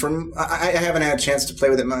and from I haven't had a chance to play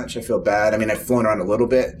with it much. I feel bad. I mean, I've flown around a little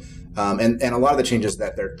bit. And a lot of the changes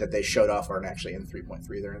that they showed off aren't actually in 3.3;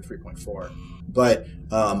 they're in 3.4. But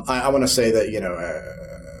I want to say that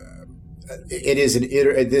it is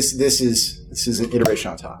this is an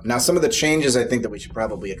iteration on top. Now, some of the changes I think that we should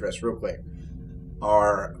probably address real quick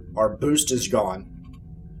are our boost is gone.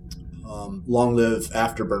 Long live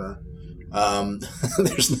Afterburner.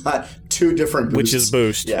 There's not two different boosts. Which is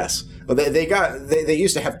boost. Yes, but they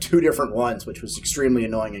used to have two different ones, which was extremely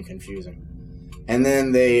annoying and confusing. And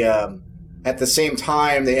then they, at the same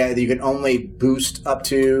time, you can only boost up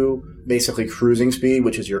to basically cruising speed,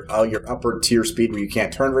 which is your upper tier speed where you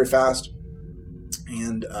can't turn very fast.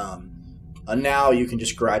 And now you can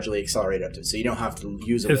just gradually accelerate up to it, so you don't have to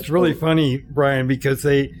use it. It's really funny, Brian, because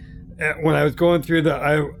when I was going through my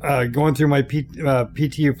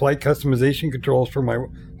PTU flight customization controls for my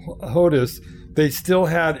HOTAS, they still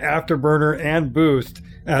had Afterburner and Boost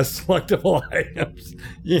as selectable items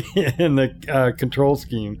in the control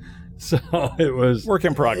scheme. So it was work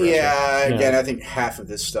in progress. Yeah, again, I think half of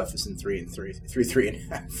this stuff is in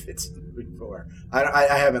 3.5. It's in 3.4.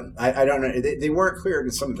 I don't know. They weren't clear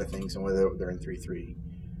in some of the things on whether they're in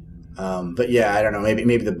 3.3. But yeah, I don't know.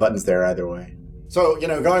 Maybe the button's there either way. So,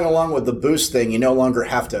 going along with the boost thing, you no longer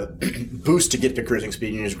have to boost to get to cruising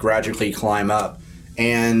speed. You just gradually climb up.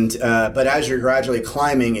 And but as you're gradually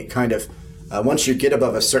climbing, it kind of once you get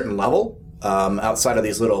above a certain level, outside of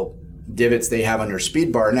these little divots they have on your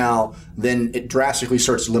speed bar now, then it drastically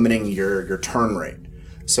starts limiting your turn rate.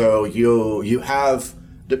 So you have,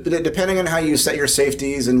 depending on how you set your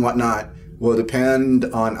safeties and whatnot, will depend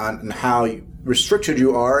on how restricted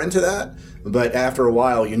you are into that. But after a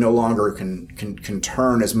while, you no longer can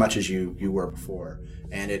turn as much as you were before.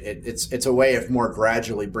 And it's a way of more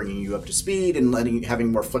gradually bringing you up to speed and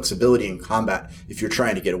having more flexibility in combat if you're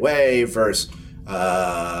trying to get away versus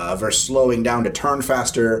slowing down to turn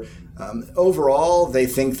faster. Overall, they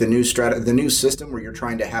think the new system where you're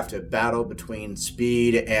trying to have to battle between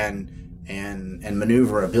speed and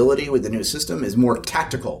maneuverability with the new system is more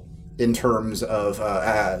tactical in terms of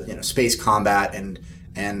space combat and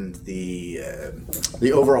the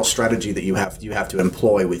overall strategy that you have to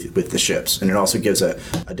employ with the ships, and it also gives a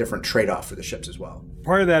different trade-off for the ships as well.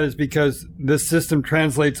 Part of that is because this system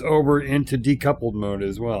translates over into decoupled mode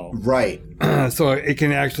as well. Right. So it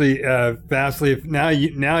can actually vastly. Now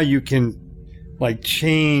you can like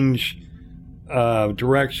change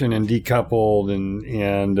direction and decoupled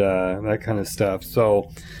and that kind of stuff. So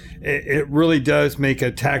it really does make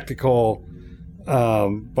a tactical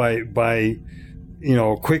by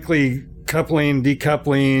quickly coupling,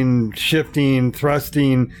 decoupling, shifting,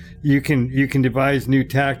 thrusting. You can devise new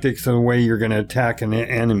tactics on the way you're going to attack an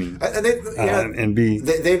enemy. They've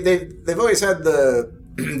always had the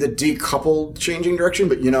decoupled changing direction,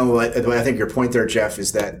 but I think your point there, Jeff,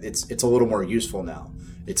 is that it's a little more useful now.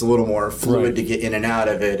 It's a little more fluid to get in and out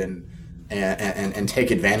of it and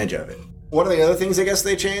take advantage of it. One of the other things I guess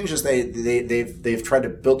they changed is they've tried to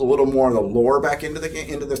build a little more of the lore back into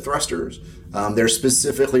the thrusters. They're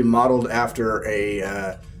specifically modeled after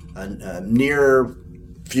a near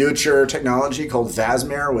future technology called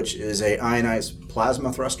Vazmir, which is a ionized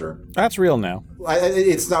plasma thruster. That's real now.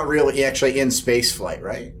 It's not really actually in space flight,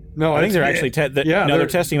 right? No, I think they're actually they're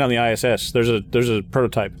testing it on the ISS. There's a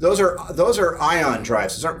prototype. Those are ion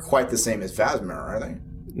drives. Those aren't quite the same as Vazmir, are they?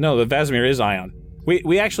 No, the Vazmir is ion.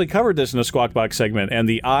 We actually covered this in a Squawk Box segment, and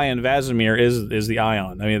the ion Vazmir is the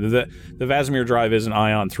ion. I mean, the Vazmir drive is an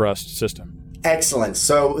ion thrust system. Excellent.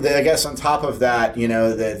 So I guess on top of that,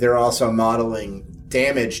 they're also modeling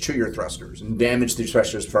damage to your thrusters and damage to your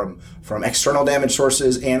thrusters from external damage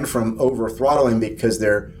sources and from over throttling, because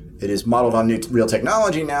it is modeled on real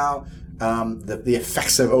technology now. The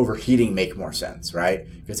effects of overheating make more sense, right?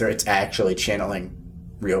 Because it's actually channeling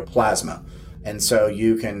real plasma. And so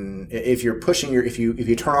you can, if you're pushing if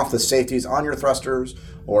you turn off the safeties on your thrusters,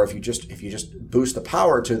 or if you just boost the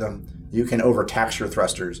power to them, you can overtax your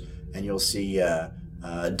thrusters, and you'll see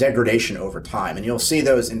degradation over time. And you'll see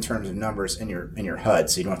those in terms of numbers in your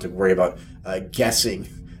HUD, so you don't have to worry about guessing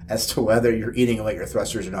as to whether you're eating away your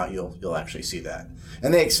thrusters or not. You'll actually see that.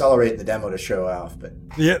 And they accelerate the demo to show off. But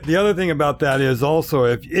the other thing about that is also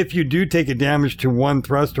if you do take a damage to one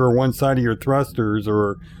thruster or one side of your thrusters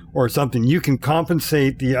or something, you can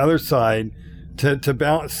compensate the other side to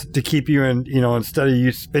balance, to keep you in, instead of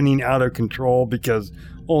you spinning out of control because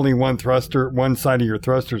only one side of your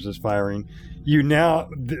thrusters is firing. You now,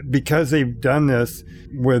 because they've done this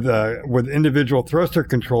with individual thruster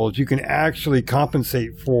controls, you can actually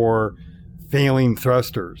compensate for failing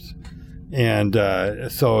thrusters. And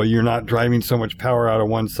so you're not driving so much power out of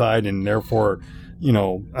one side, and therefore,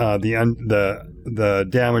 the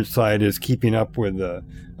damaged side is keeping up with the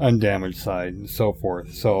undamaged side and so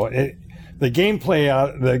forth. So the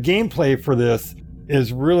gameplay for this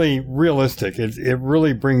is really realistic. It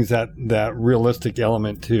really brings that realistic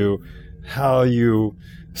element to how you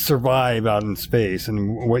survive out in space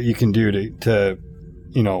and what you can do to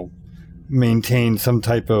maintain some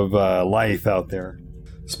type of life out there.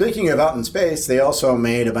 Speaking of out in space, they also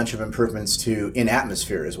made a bunch of improvements to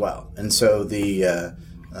in-atmosphere as well. And so the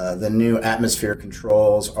new atmosphere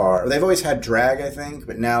controls they've always had drag, I think,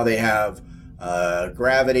 but now they have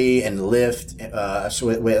gravity and lift,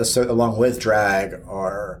 so along with drag,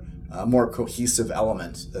 are more cohesive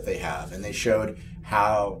elements that they have. And they showed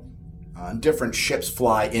how different ships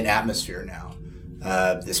fly in atmosphere now.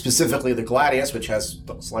 Specifically the Gladius, which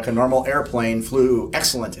looks like a normal airplane, flew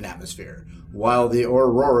excellent in atmosphere, while the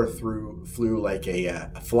Aurora flew like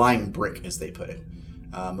a flying brick, as they put it.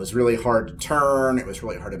 It was really hard to turn, it was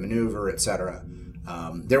really hard to maneuver, etc.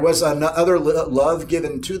 There was another love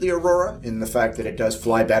given to the Aurora in the fact that it does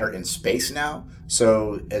fly better in space now.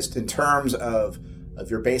 So as in terms of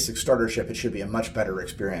your basic starter ship, it should be a much better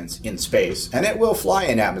experience in space. And it will fly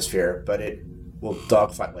in atmosphere, but it will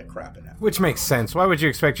dogfight like crap in atmosphere. Which makes sense. Why would you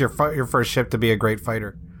expect your first ship to be a great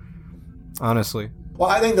fighter? Honestly. Well,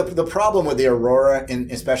 I think the problem with the Aurora,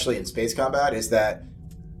 especially in space combat, is that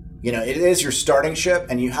it is your starting ship,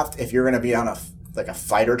 and you have to, if you're going to be on a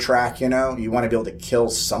fighter track, you want to be able to kill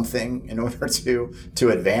something in order to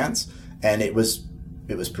advance. And it was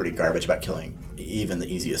pretty garbage about killing even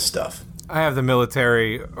the easiest stuff. I have the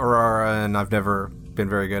military Aurora, and I've never been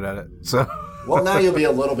very good at it. So. Well, now you'll be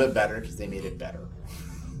a little bit better because they made it better.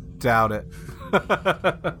 Doubt it.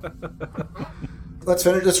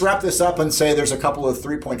 Let's wrap this up and say there's a couple of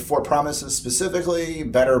 3.4 promises specifically.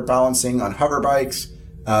 Better balancing on hover bikes,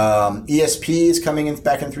 ESPs coming in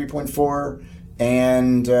back in 3.4,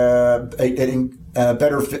 and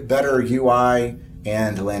better UI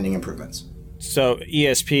and landing improvements. So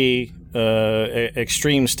ESP,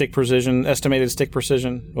 extreme stick precision, estimated stick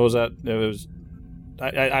precision. What was that? It was.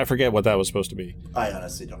 I forget what that was supposed to be. I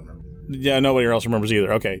honestly don't remember. Yeah, nobody else remembers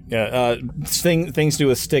either. Okay. Yeah. Things to do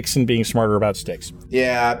with sticks and being smarter about sticks.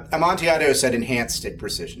 Yeah. Amontillado said enhanced stick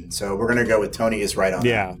precision. So we're going to go with Tony is right on that.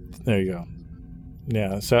 Yeah. There you go.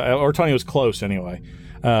 Yeah. So, or Tony was close anyway.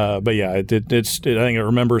 But yeah, I think it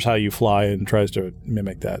remembers how you fly and tries to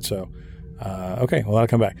mimic that. So, okay. Well, I'll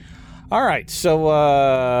come back. All right. So,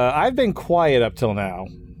 I've been quiet up till now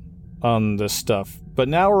on this stuff, but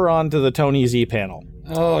now we're on to the Tony Z panel.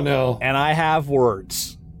 Oh, no. And I have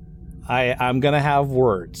words. I'm going to have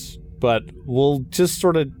words, but we'll just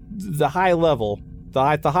sort of the high level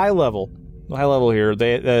here.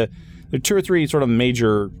 There are two or three sort of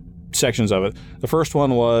major sections of it. The first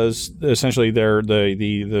one was essentially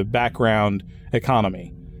the background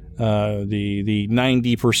economy, the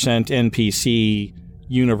 90% NPC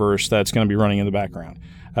universe that's going to be running in the background.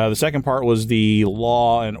 The second part was the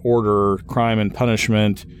law and order, crime and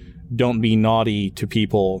punishment, don't be naughty to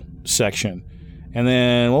people section. And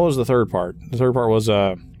then what was the third part? The third part was,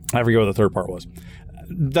 I forget what the third part was.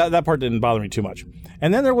 That part didn't bother me too much.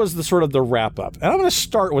 And then there was the sort of the wrap-up. And I'm going to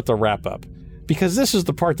start with the wrap-up, because this is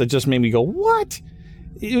the part that just made me go, what?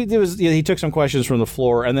 He took some questions from the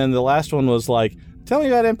floor, and then the last one was like, tell me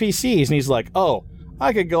about NPCs. And he's like, oh,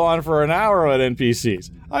 I could go on for an hour on NPCs.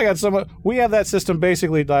 We have that system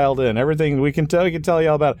basically dialed in. Everything we can tell you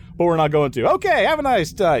all about it, but we're not going to. Okay, have a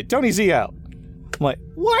nice night. Tony Z out. I'm like,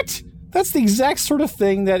 what? That's the exact sort of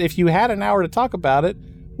thing that if you had an hour to talk about it,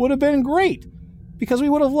 would have been great. Because we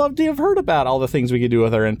would have loved to have heard about all the things we could do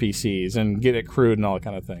with our NPCs and get it crewed and all that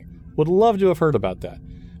kind of thing. Would love to have heard about that.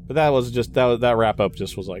 But that wrap up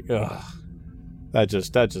just was like, ugh. That was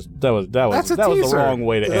the wrong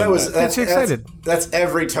way to end that. That's excited. That's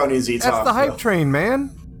every Tony Z talk. That's the hype train,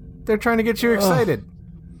 man. They're trying to get you excited.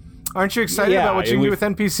 Aren't you excited about what you can do with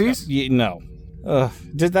NPCs? No.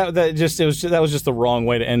 That was just the wrong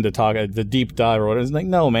way to end the talk, the deep dive or whatever. It's like,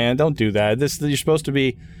 no, man, don't do that. You're supposed to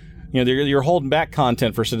be, you're holding back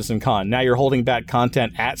content for CitizenCon. Now you're holding back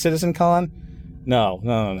content at CitizenCon. No.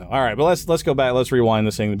 All right, but let's go back. Let's rewind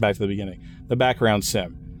this thing back to the beginning. The background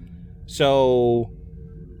sim. So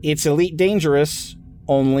it's Elite Dangerous,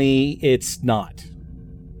 only it's not.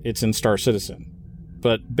 It's in Star Citizen.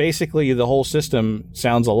 But basically, the whole system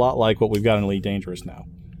sounds a lot like what we've got in Elite Dangerous now.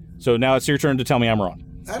 So now it's your turn to tell me I'm wrong.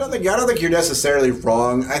 I don't think you're necessarily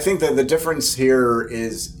wrong. I think that the difference here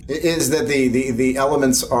is that the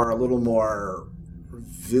elements are a little more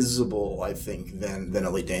visible, I think, than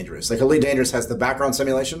Elite Dangerous. Like Elite Dangerous has the background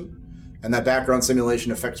simulation, and that background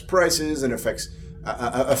simulation affects prices and affects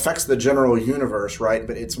the general universe, right?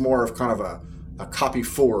 But it's more of kind of a copy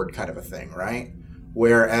forward kind of a thing, right?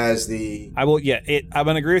 Whereas I'm going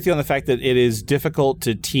to agree with you on the fact that it is difficult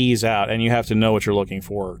to tease out, and you have to know what you're looking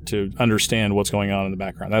for to understand what's going on in the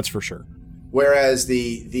background. That's for sure. Whereas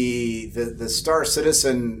the Star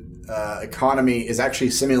Citizen economy is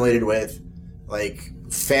actually simulated with like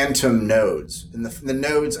phantom nodes, and the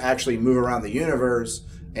nodes actually move around the universe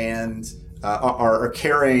and are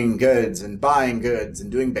carrying goods and buying goods and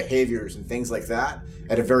doing behaviors and things like that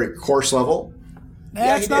at a very coarse level.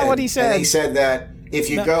 That's not what he said. And he said that if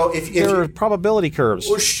there are probability curves.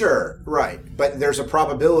 Well, sure, right, but there's a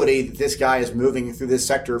probability that this guy is moving through this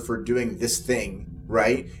sector for doing this thing,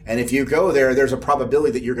 right? And if you go there, there's a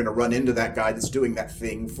probability that you're going to run into that guy that's doing that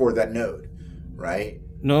thing for that node, right?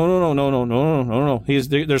 No.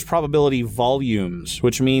 There's probability volumes,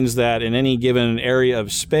 which means that in any given area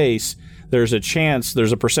of space, there's a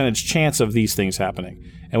percentage chance of these things happening.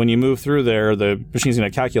 And when you move through there, the machine's going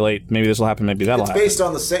to calculate, maybe this will happen, maybe that'll happen. It's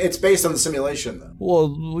based on the simulation, though.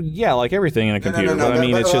 Well, yeah, like everything in a computer. No, but I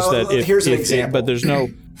mean, it's just that here's an example. But there's no...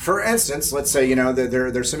 For instance, let's say,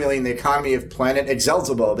 they're simulating the economy of planet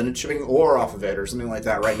Exelzebub and it's shipping ore off of it or something like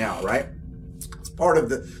that right now, right? It's part of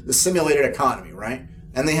the simulated economy, right?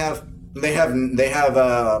 And they have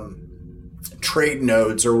trade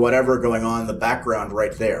nodes or whatever going on in the background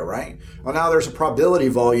right there, right? Well, now there's a probability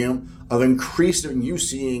volume of increasing you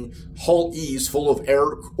seeing Hull E's full of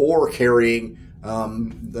ore carrying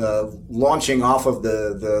launching off of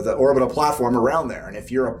the orbital platform around there. And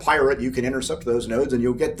if you're a pirate, you can intercept those nodes and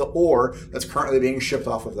you'll get the ore that's currently being shipped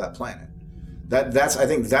off of that planet. I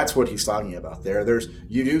think that's what he's talking about there.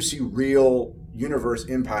 You do see real universe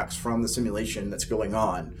impacts from the simulation that's going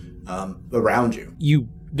on around you.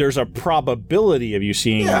 There's a probability of you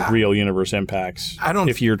seeing real universe impacts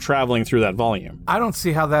if you're traveling through that volume. I don't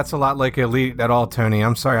see how that's a lot like Elite at all, Tony.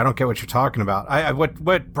 I'm sorry, I don't get what you're talking about.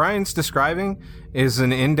 What Brian's describing is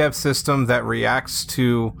an in-depth system that reacts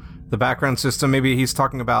to the background system. Maybe he's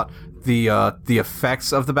talking about the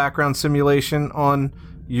effects of the background simulation on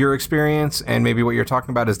your experience, and maybe what you're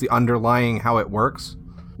talking about is the underlying how it works.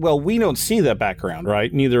 Well, we don't see that background,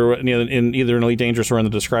 right? Neither in Elite Dangerous or in the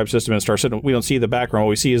described system in Star Citizen, we don't see the background. What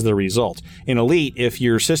we see is the result. In Elite, if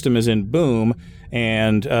your system is in boom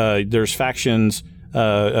and there's factions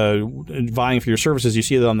vying for your services, you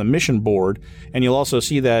see that on the mission board, and you'll also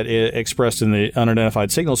see that expressed in the unidentified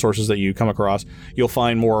signal sources that you come across. You'll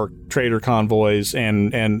find more trader convoys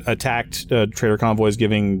and attacked trader convoys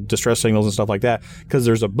giving distress signals and stuff like that because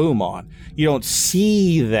there's a boom on. You don't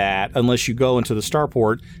see that unless you go into the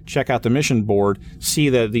starport, check out the mission board, see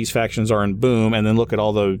that these factions are in boom, and then look at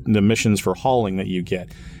all the missions for hauling that you get.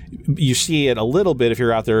 You see it a little bit if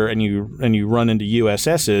you're out there and you run into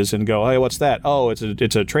USSs and go, hey, what's that? Oh, it's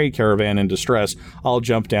a trade caravan in distress. I'll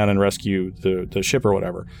jump down and rescue the ship or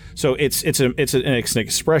whatever. So it's an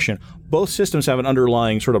expression. Both systems have an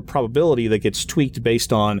underlying sort of probability that gets tweaked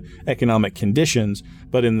based on economic conditions,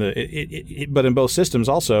 but in both systems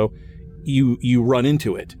also you run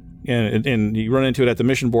into it. And you run into it at the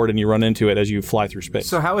mission board, and you run into it as you fly through space.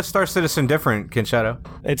 So how is Star Citizen different, Ken Shadow?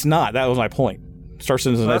 It's not. That was my point. Star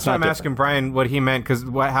Citizen. That's why I'm different. asking Brian what he meant,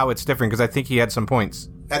 how it's different, because I think he had some points.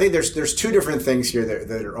 I think there's two different things here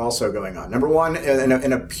that are also going on. Number one,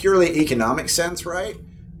 in a purely economic sense, right?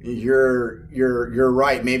 You're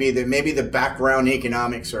right. Maybe the background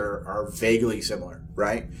economics are vaguely similar,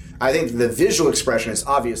 right? I think the visual expression is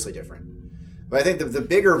obviously different. But I think the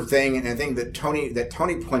bigger thing, and I think that Tony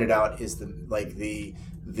pointed out, is the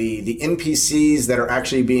NPCs that are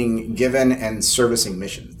actually being given and servicing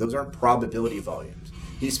missions. Those aren't probability volumes.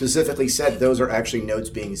 He specifically said those are actually nodes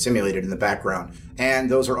being simulated in the background, and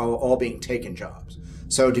those are all being taken jobs.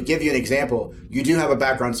 So to give you an example, you do have a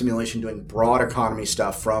background simulation doing broad economy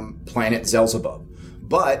stuff from planet Zelzebub.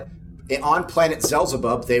 But on planet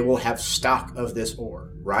Zelzebub, they will have stock of this ore,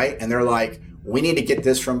 right? And they're like, we need to get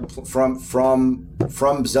this from Zelzebub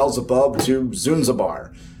to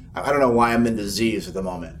Zunzabar. I don't know why I'm into Z's at the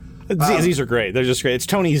moment. Z's are great. They're just great. It's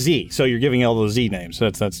Tony Z, so you're giving all the Z names.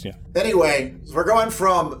 That's yeah. Anyway, we're going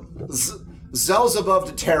from Zelzebub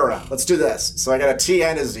to Terra. Let's do this. So I got a T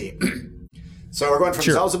and a Z. So we're going from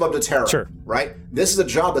Zelzebub to Terra, right? This is a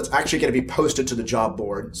job that's actually going to be posted to the job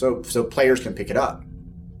board, so players can pick it up.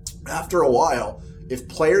 After a while, if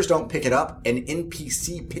players don't pick it up, an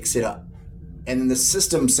NPC picks it up. And then the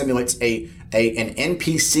system simulates an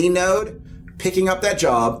NPC node picking up that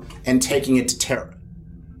job and taking it to Terra,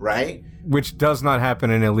 right? Which does not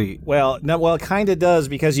happen in Elite. Well, no, it kind of does,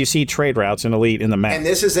 because you see trade routes in Elite in the map. And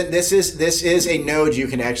this is a node you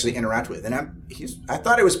can actually interact with. And I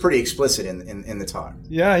thought it was pretty explicit in the talk.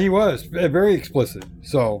 Yeah, he was very explicit.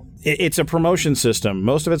 So it's a promotion system.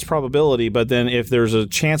 Most of it's probability, but then if there's a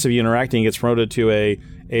chance of you interacting, it gets promoted to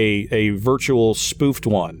a virtual spoofed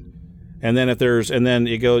one. And then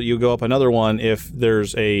you go up another one if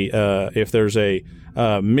there's a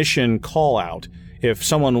mission call out. If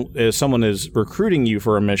someone is recruiting you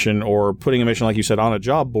for a mission or putting a mission, like you said, on a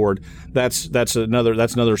job board, that's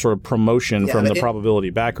another sort of promotion from the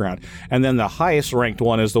probability background. And then the highest ranked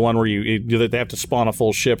one is the one where they have to spawn a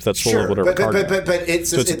full ship that's full of whatever cargo. But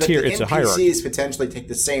it's a tier. It's a hierarchy. NPCs potentially take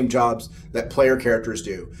the same jobs that player characters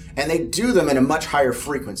do, and they do them in a much higher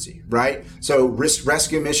frequency, right? So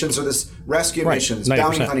rescue missions or missions, 90%.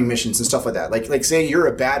 Bounty hunting missions, and stuff like that. Like say you're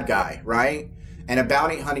a bad guy, right? And a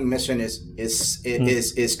bounty hunting mission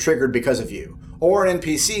is triggered because of you. Or an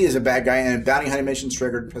NPC is a bad guy and a bounty hunting mission is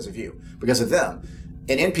triggered because of you, because of them.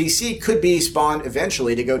 An NPC could be spawned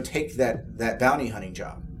eventually to go take that bounty hunting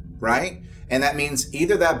job, right? And that means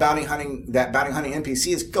either that bounty hunting NPC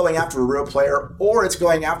is going after a real player, or it's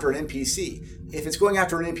going after an NPC. If it's going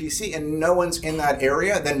after an NPC and no one's in that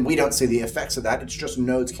area, then we don't see the effects of that. It's just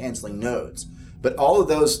nodes canceling nodes. But all of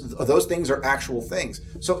those things are actual things.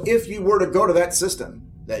 So if you were to go to that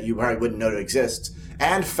system that you probably wouldn't know exists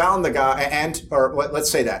and found the guy,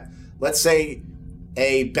 let's say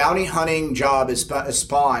a bounty hunting job is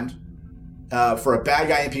spawned for a bad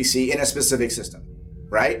guy NPC in a specific system,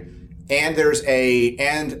 right? And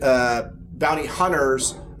bounty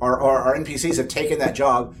hunters or NPCs have taken that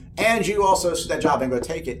job, and you also see that job and go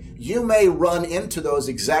take it, you may run into those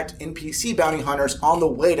exact NPC bounty hunters on the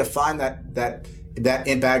way to find that bad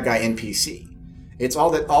guy NPC. It's all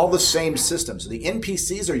the same system. So the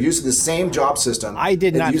NPCs are using the same job system. I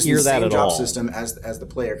did not hear that at all. Job system as the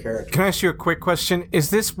player character. Can I ask you a quick question? Is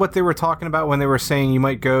this what they were talking about when they were saying you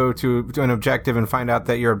might go to an objective and find out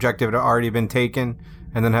that your objective had already been taken,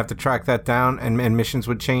 and then have to track that down, and missions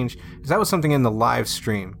would change? Because that was something in the live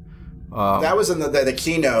stream. That was in the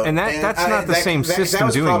keynote. And that's not the same system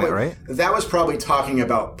doing it, right? That was probably talking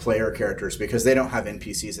about player characters, because they don't have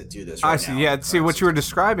NPCs that do this right now. I see. Yeah, see, what you were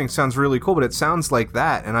describing sounds really cool, but it sounds like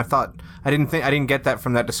that, and I thought I didn't get that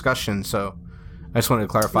from that discussion, so I just wanted to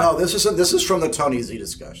clarify. No, this is from the Tony Z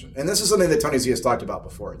discussion, and this is something that Tony Z has talked about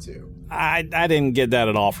before too. I didn't get that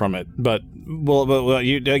at all from it, but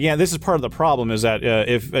again, this is part of the problem. Is that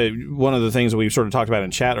if one of the things that we've sort of talked about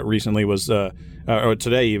in chat recently was, or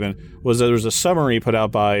today even, was that there was a summary put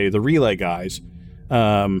out by the Relay guys, who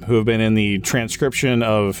have been in the transcription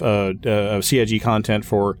of CIG content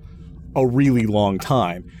for a really long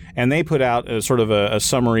time, and they put out a sort of a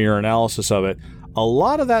summary or analysis of it. A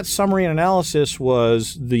lot of that summary and analysis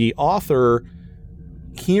was the author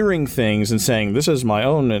hearing things and saying, this is my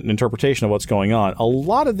own interpretation of what's going on. A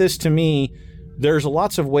lot of this, to me, there's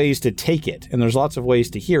lots of ways to take it, and there's lots of ways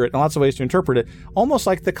to hear it, and lots of ways to interpret it, almost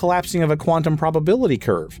like the collapsing of a quantum probability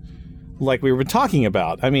curve, like we were talking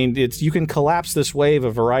about. I mean, you can collapse this wave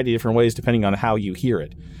a variety of different ways depending on how you hear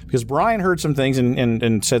it. Because Brian heard some things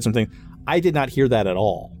and said some things. I did not hear that at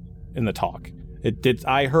all in the talk.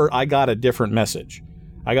 I got a different message.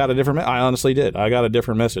 I honestly did. I got a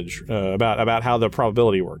different message about how the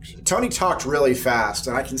probability works. Tony talked really fast,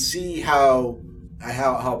 and I can see how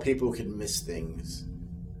people can miss things.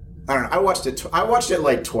 I don't know. I watched it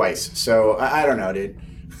like twice, so I don't know, dude.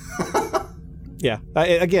 Yeah.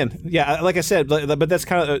 Like I said, but that's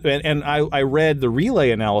kind of, and I read the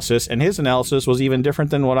relay analysis, and his analysis was even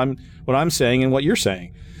different than what I'm saying and what you're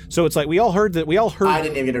saying. So it's like we all heard. I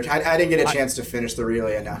didn't get a chance to finish the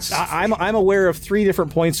relay analysis. I'm aware of 3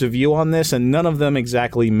 different points of view on this, and none of them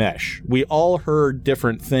exactly mesh. We all heard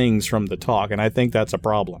different things from the talk, and I think that's a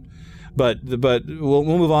problem. But we'll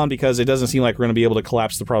move on because it doesn't seem like we're going to be able to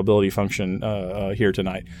collapse the probability function here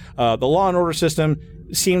tonight. The law and order system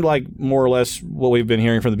seemed like more or less what we've been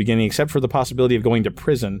hearing from the beginning, except for the possibility of going to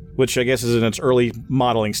prison, which I guess is in its early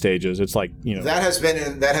modeling stages. It's like, that has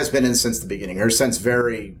been in since the beginning, or since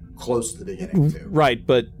very close to the beginning too. Right,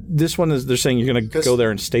 but this one they're saying you're going to go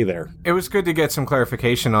there and stay there. It was good to get some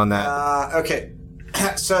clarification on that. Okay.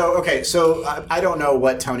 So I don't know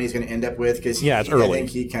what Tony's going to end up with because it's early. I think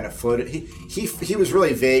he kind of floated. He was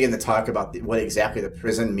really vague in the talk about what exactly the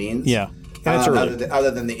prison means. Yeah, and it's early.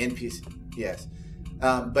 Other than the NPC, yes.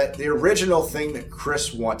 But the original thing that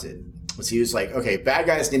Chris wanted was he was like, okay, bad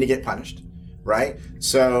guys need to get punished, right?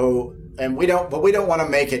 So, and we don't want to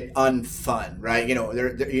make it unfun, right?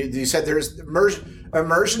 You said there's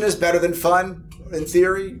immersion is better than fun. In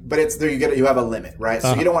theory, but it's there. You have a limit, right?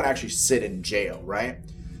 So you don't want to actually sit in jail, right?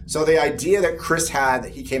 So the idea that Chris had,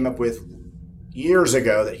 that he came up with years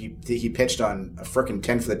ago, that he pitched on a frickin'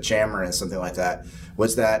 10-foot jammer and something like that,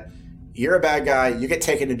 was that you're a bad guy, you get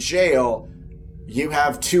taken to jail, you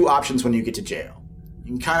have 2 options when you get to jail.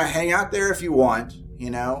 You can kind of hang out there if you want,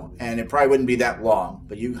 and it probably wouldn't be that long,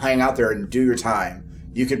 but you hang out there and do your time.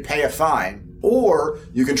 You could pay a fine, or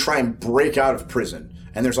you can try and break out of prison.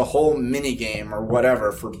 And there's a whole mini game or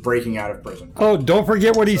whatever for breaking out of prison. Oh, don't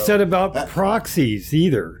forget what he said about proxies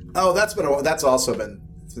either. Oh, that's also been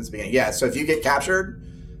since the beginning. Yeah. So if you get captured,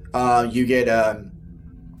 you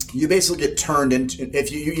basically get turned into.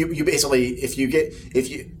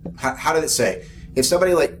 How did it say? If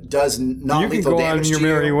somebody does non-lethal damage to you, you can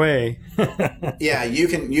go on your merry way. Yeah, you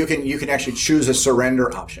can actually choose a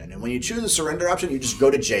surrender option, and when you choose a surrender option, you just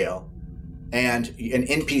go to jail. And an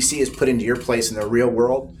NPC is put into your place in the real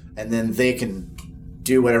world, and then they can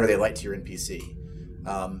do whatever they like to your NPC.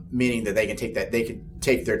 Meaning that they can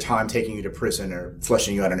take their time taking you to prison or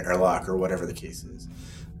flushing you out an airlock or whatever the case is.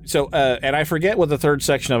 So, and I forget what the third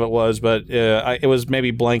section of it was, but it was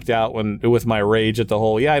maybe blanked out with my rage at the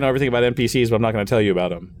whole, I know everything about NPCs, but I'm not going to tell you about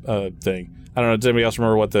them thing. I don't know, does anybody else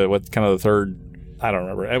remember what kind of the third, I don't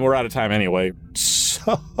remember. And we're out of time anyway.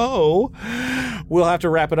 So, we'll have to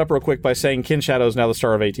wrap it up real quick by saying Kin Shadow is now the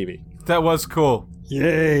star of ATV. That was cool.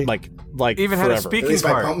 Yay. Like even forever. had a speaking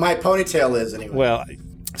part. My ponytail is anyway. Well,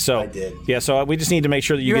 so I did. Yeah, so we just need to make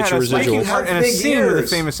sure that you get your residuals. You had a speaking part and a scene with a ears.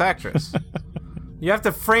 famous actress. You have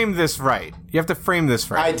to frame this right.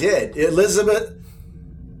 I did. Elizabeth.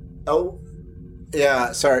 Oh,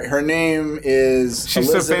 yeah. Sorry, her name is. She's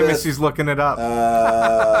Elizabeth, so famous, he's looking it up.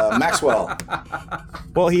 Maxwell.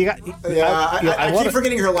 Well, I keep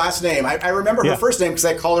forgetting her last name. I remember her first name because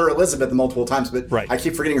I call her Elizabeth multiple times, but I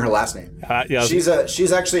keep forgetting her last name.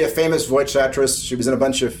 She's actually a famous voice actress. She was in a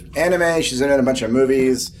bunch of anime. She's in a bunch of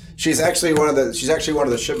movies. She's actually one of the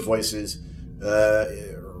ship voices.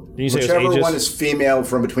 Whichever one is female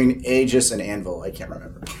from between Aegis and Anvil, I can't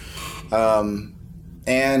remember.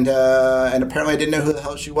 And apparently I didn't know who the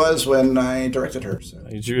hell she was when I directed her. So.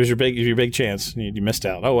 It was your big chance. You missed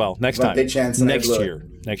out. Oh well, next time. Big chance. Next year.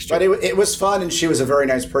 But it was fun, and she was a very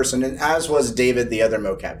nice person, and as was David, the other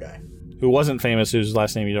mocap guy, who wasn't famous, whose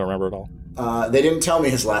last name you don't remember at all. They didn't tell me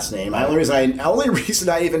his last name. The only reason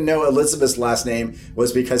I even know Elizabeth's last name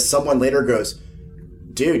was because someone later goes,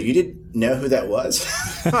 "Dude, you didn't know who that was?"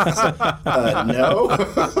 No.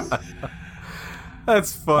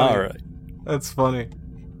 That's funny. All right. That's funny.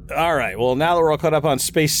 All right. Well, now that we're all caught up on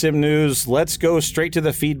Space Sim news, let's go straight to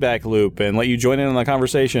the feedback loop and let you join in on the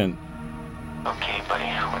conversation. Okay, buddy,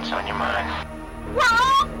 what's on your mind? We're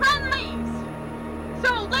all friendlies!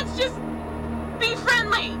 So let's just be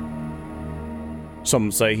friendly!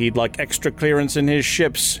 Some say he'd like extra clearance in his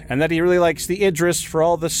ships, and that he really likes the Idris for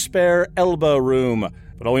all the spare elbow room.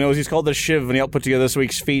 But all we know is he's called the Shiv, and he helped put together this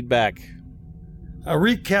week's feedback. A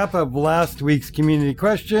recap of last week's community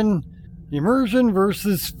question, immersion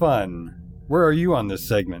versus fun. Where are you on this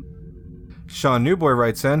segment? Sean Newboy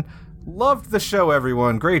writes in, loved the show,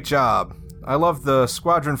 everyone. Great job. I love the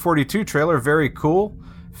Squadron 42 trailer. Very cool.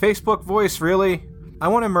 Facebook voice, really? I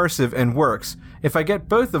want immersive and works. If I get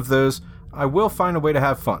both of those, I will find a way to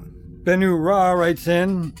have fun. Benu Ra writes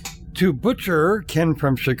in, to Butcher, Ken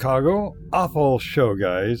from Chicago, awful show,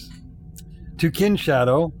 guys. To Kin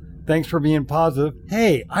Shadow, thanks for being positive.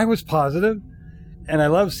 Hey, I was positive. And I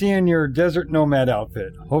love seeing your Desert Nomad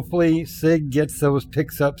outfit. Hopefully Sig gets those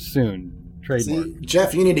pics up soon. Trademark. See,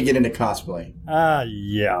 Jeff, you need to get into cosplay.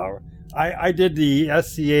 Yeah. I did the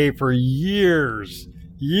SCA for years.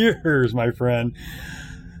 Years, my friend.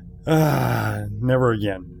 Never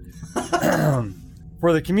again.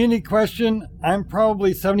 For the community question, I'm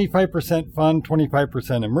probably 75% fun,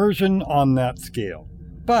 25% immersion on that scale.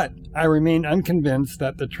 But I remain unconvinced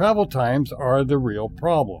that the travel times are the real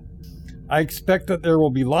problem. I expect that there will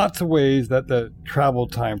be lots of ways that the travel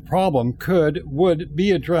time problem would be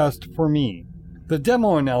addressed for me. The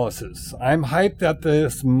demo analysis. I'm hyped that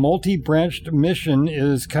this multi-branched mission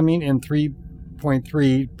is coming in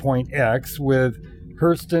 3.3.x with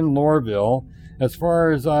Hurston Lorville. As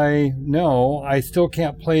far as I know, I still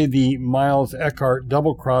can't play the Miles Eckhart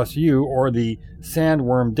Double Cross You or the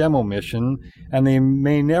Sandworm demo mission, and they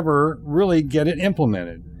may never really get it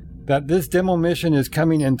implemented. That this demo mission is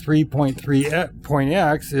coming in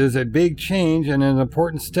 3.3.x is a big change and an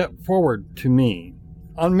important step forward to me.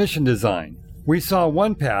 On mission design, we saw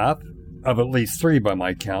one path, of at least 3 by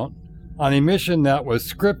my count, on a mission that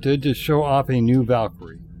was scripted to show off a new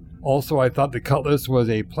Valkyrie. Also, I thought the Cutlass was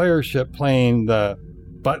a player ship playing the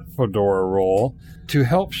butt fedora role to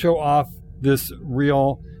help show off this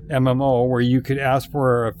real MMO where you could ask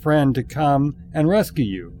for a friend to come and rescue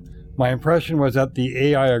you. My impression was that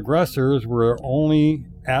the AI aggressors were only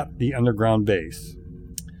at the underground base.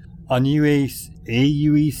 On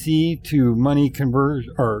AUEC to money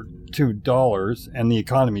conversion, or to dollars and the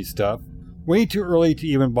economy stuff, way too early to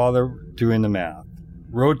even bother doing the math.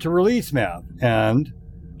 Road to release math, and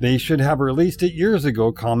they should have released it years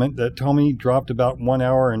ago comment that Tony dropped about 1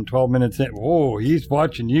 hour and 12 minutes in. Whoa, he's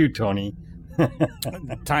watching you, Tony.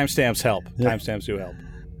 Timestamps help. Yeah. Timestamps do help.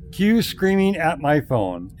 Q screaming at my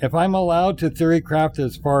phone. If I'm allowed to theorycraft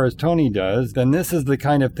as far as Tony does, then this is the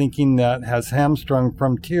kind of thinking that has hamstrung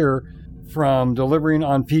Frontier from delivering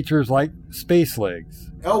on features like space legs.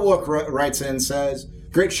 Elwook writes in and says,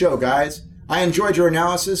 great show, guys. I enjoyed your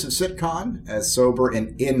analysis of Sitcon, as sober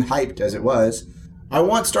and in-hyped as it was. I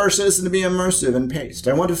want Star Citizen to be immersive and paced.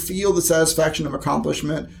 I want to feel the satisfaction of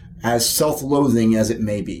accomplishment, as self-loathing as it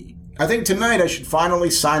may be. I think tonight I should finally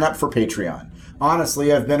sign up for Patreon.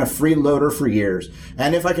 Honestly, I've been a freeloader for years,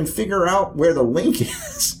 and if I can figure out where the link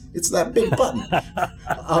is, it's that big button.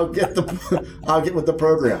 I'll get with the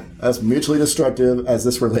program, as mutually destructive as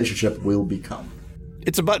this relationship will become.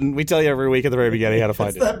 It's a button. We tell you every week at the very beginning how to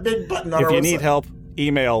find it's it. That big button on If our you website. need help,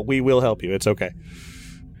 email. We will help you. It's okay.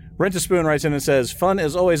 Rent a Spoon writes in and says, fun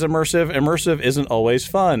is always immersive. Immersive isn't always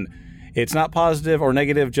fun. It's not positive or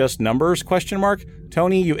negative, just numbers, ?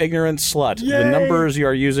 Tony, you ignorant slut. Yay! The numbers you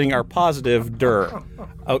are using are positive,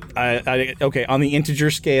 Okay, on the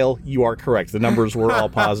integer scale, you are correct. The numbers were all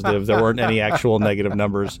positive. There weren't any actual negative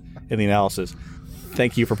numbers in the analysis.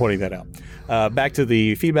 Thank you for pointing that out. Back to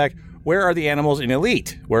the feedback. Where are the animals in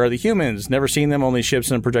Elite? Where are the humans? Never seen them, only ships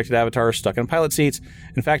and projected avatars stuck in pilot seats.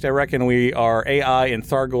 In fact, I reckon we are AI and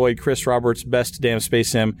Thargoid, Chris Roberts' best damn space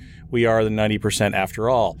sim. We are the 90% after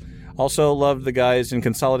all. Also, loved the guys in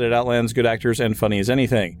Consolidated Outlands, good actors, and funny as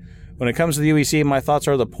anything. When it comes to the UEC, my thoughts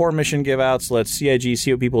are the poor mission give-outs. Let CIG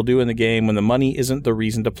see what people do in the game when the money isn't the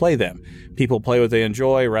reason to play them. People play what they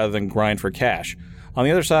enjoy rather than grind for cash. On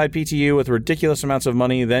the other side, PTU with ridiculous amounts of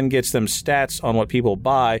money then gets them stats on what people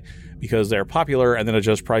buy because they're popular and then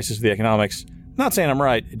adjusts prices to the economics. Not saying I'm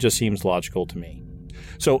right, it just seems logical to me.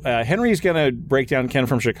 So Henry's going to break down Ken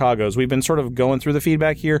from Chicago's. We've been sort of going through the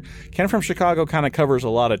feedback here. Ken from Chicago kind of covers a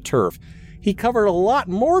lot of turf. He covered a lot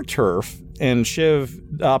more turf, and Shiv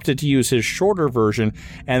opted to use his shorter version.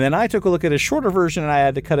 And then I took a look at his shorter version, and I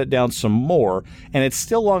had to cut it down some more. And it's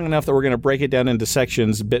still long enough that we're going to break it down into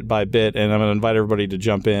sections bit by bit, and I'm going to invite everybody to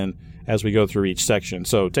jump in as we go through each section.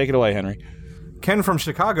 So take it away, Henry. Ken from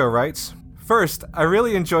Chicago writes, first, I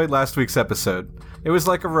really enjoyed last week's episode. It was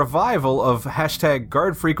like a revival of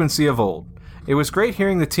 #guard frequency of old. It was great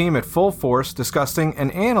hearing the team at full force discussing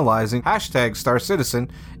and analyzing #Star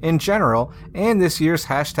Citizen in general and this year's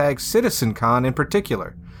 #CitizenCon in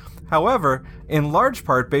particular. However, in large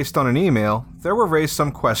part based on an email, there were raised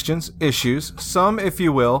some questions, issues, some, if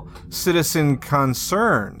you will, citizen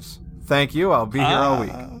concerns. Thank you, I'll be here all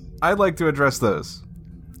week. I'd like to address those.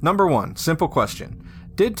 Number 1, simple question.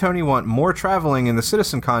 Did Tony want more traveling in the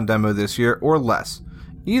CitizenCon demo this year or less?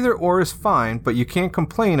 Either or is fine, but you can't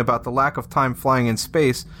complain about the lack of time flying in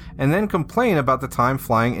space and then complain about the time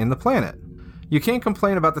flying in the planet. You can't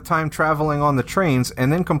complain about the time traveling on the trains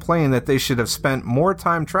and then complain that they should have spent more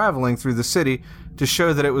time traveling through the city to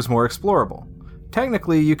show that it was more explorable.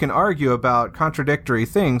 Technically, you can argue about contradictory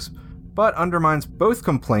things, but undermines both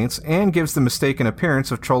complaints and gives the mistaken appearance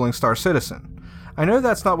of trolling Star Citizen. I know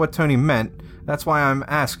that's not what Tony meant, that's why I'm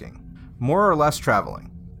asking. More or less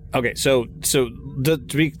traveling? Okay, so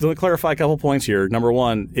to clarify a couple points here. Number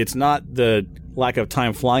 1, it's not the lack of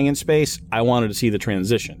time flying in space. I wanted to see the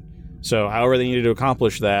transition. So however they needed to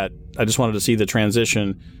accomplish that, I just wanted to see the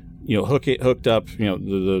transition, hooked up,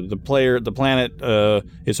 the planet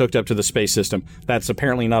is hooked up to the space system. That's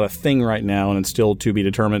apparently not a thing right now, and it's still to be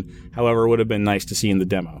determined. However, it would have been nice to see in the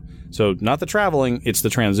demo. So not the traveling, it's the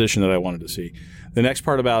transition that I wanted to see. The next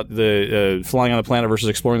part about the flying on the planet versus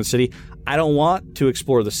exploring the city, I don't want to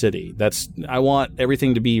explore the city. I want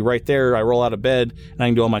everything to be right there. I roll out of bed, and I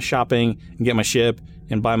can do all my shopping and get my ship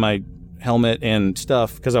and buy my helmet and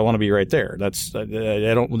stuff because I want to be right there. There's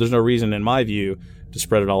no reason in my view to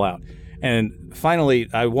spread it all out. And finally,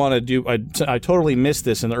 I totally missed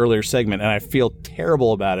this in the earlier segment, and I feel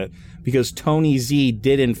terrible about it because Tony Z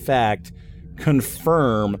did in fact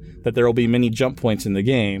confirm that there will be many jump points in the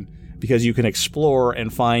game because you can explore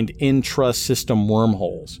and find intra-system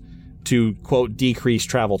wormholes to, quote, decrease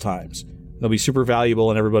travel times. They'll be super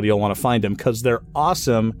valuable and everybody will want to find them because they're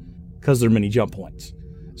awesome because they're many jump points.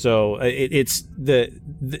 So they're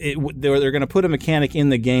going to put a mechanic in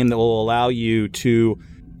the game that will allow you to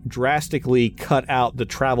drastically cut out the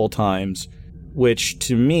travel times, which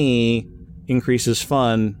to me increases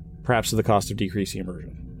fun, perhaps at the cost of decreasing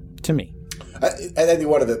immersion. To me, I think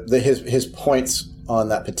one of his points on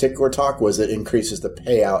that particular talk was it increases the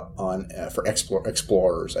payout on for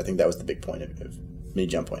explorers. I think that was the big point of mini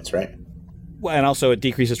jump points, right? Well, and also it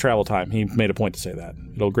decreases travel time. He made a point to say that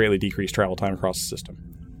it'll greatly decrease travel time across the system.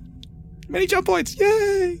 Many jump points,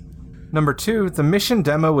 yay! Number 2, the mission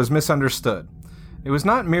demo was misunderstood. It was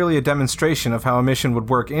not merely a demonstration of how a mission would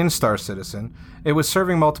work in Star Citizen, it was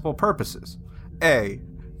serving multiple purposes. A.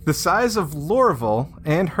 The size of Lorville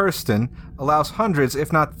and Hurston allows hundreds,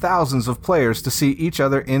 if not thousands, of players to see each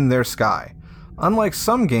other in their sky, unlike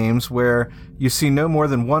some games where you see no more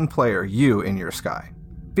than one player, you, in your sky.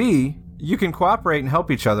 B. You can cooperate and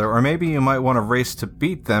help each other, or maybe you might want to race to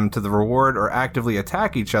beat them to the reward or actively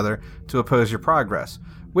attack each other to oppose your progress,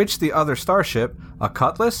 which the other starship, a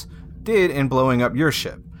Cutlass, did in blowing up your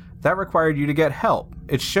ship. That required you to get help.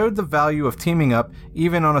 It showed the value of teaming up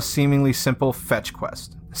even on a seemingly simple fetch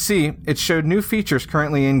quest. C. It showed new features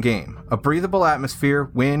currently in-game. A breathable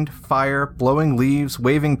atmosphere, wind, fire, blowing leaves,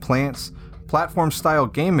 waving plants, platform-style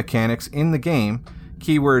game mechanics in the game,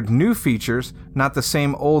 keyword new features, not the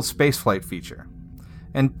same old spaceflight feature.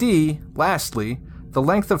 And D, lastly, the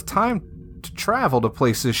length of time to travel to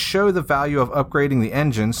places show the value of upgrading the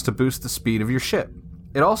engines to boost the speed of your ship.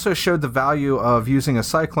 It also showed the value of using a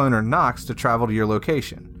Cyclone or Nox to travel to your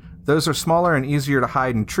location. Those are smaller and easier to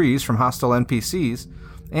hide in trees from hostile NPCs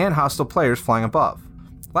and hostile players flying above.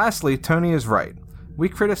 Lastly, Tony is right. We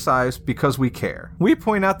criticize because we care. We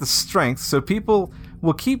point out the strengths so people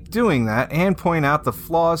will keep doing that and point out the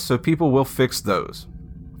flaws so people will fix those.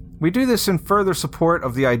 We do this in further support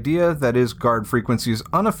of the idea that is Guard Frequency's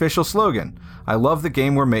unofficial slogan, I love the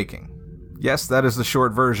game we're making. Yes, that is the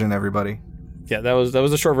short version, everybody. Yeah, that was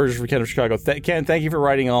the short version from Ken of Chicago. Ken, thank you for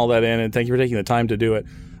writing all that in, and thank you for taking the time to do it.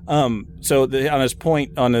 On the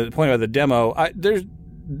point about the demo,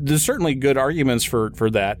 there's certainly good arguments for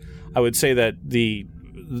that. I would say that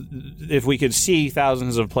if we could see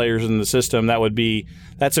thousands of players in the system,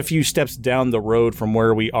 that's a few steps down the road from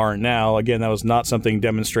where we are now. Again, that was not something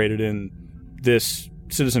demonstrated in this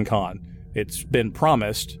CitizenCon. It's been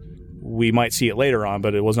promised. We might see it later on,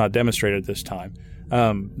 but it was not demonstrated this time.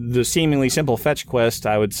 The seemingly simple fetch quest,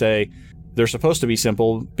 I would say, they're supposed to be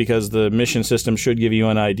simple because the mission system should give you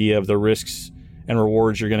an idea of the risks and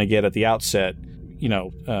rewards you're going to get at the outset,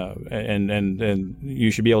 and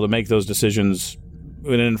you should be able to make those decisions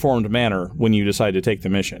in an informed manner when you decide to take the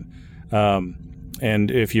mission. And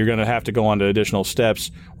if you're going to have to go on to additional steps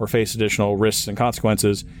or face additional risks and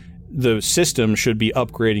consequences, the system should be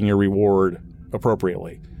upgrading your reward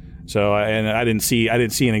appropriately. So, and I didn't see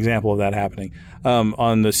an example of that happening.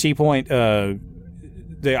 On the C point, those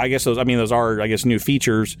are new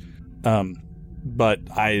features. but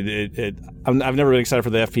I've never been excited for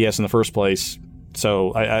the FPS in the first place.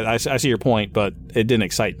 So I see your point, but it didn't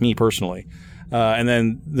excite me personally. And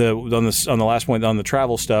then on the last point on the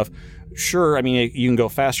travel stuff, sure. I mean, you can go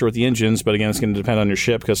faster with the engines, but again, it's going to depend on your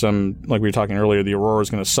ship because like we were talking earlier, the Aurora is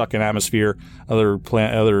going to suck in atmosphere. Other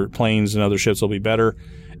planes and other ships will be better.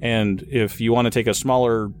 And if you want to take a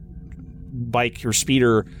smaller bike or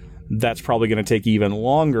speeder, that's probably going to take even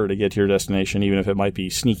longer to get to your destination, even if it might be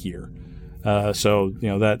sneakier. So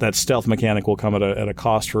that stealth mechanic will come at a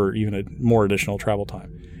cost for even a more additional travel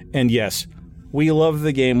time. And yes, we love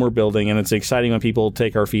the game we're building, and it's exciting when people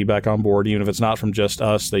take our feedback on board, even if it's not from just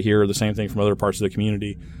us. They hear the same thing from other parts of the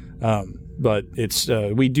community. But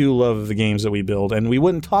we do love the games that we build, and we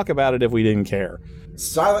wouldn't talk about it if we didn't care.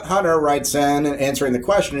 Silent Hunter writes in and answering the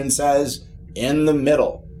question and says, in the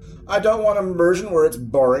middle. I don't want immersion where it's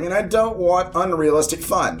boring, and I don't want unrealistic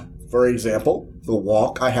fun. For example, the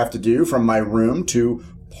walk I have to do from my room to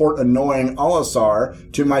Port Annoying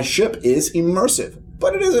Olisar to my ship is immersive,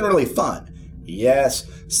 but it isn't really fun. Yes,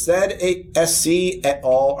 said SC et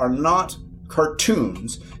al. Are not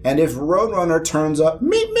cartoons, and if Roadrunner turns up,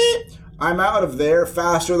 meet me, I'm out of there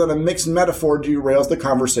faster than a mixed metaphor derails the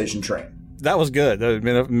conversation train. That was good. That was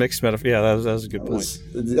a mixed metaphor. Yeah, that was a good point.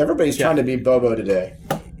 Everybody's trying to be Bobo today.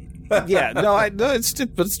 Yeah,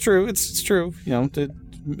 it's true. It's true.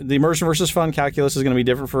 The immersion versus fun calculus is going to be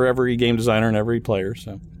different for every game designer and every player.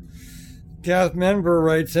 So, Cast member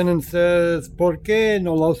writes in and says, "Por qué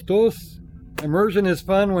no los dos? Immersion is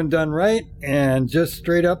fun when done right, and just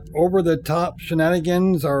straight up over the top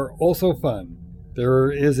shenanigans are also fun.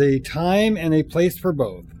 There is a time and a place for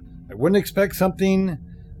both. I wouldn't expect something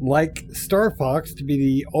like Star Fox to be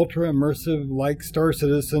the ultra immersive like Star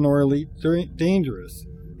Citizen or Elite Dangerous.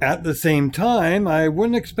 At the same time, I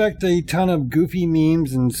wouldn't expect a ton of goofy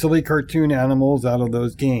memes and silly cartoon animals out of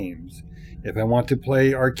those games. If I want to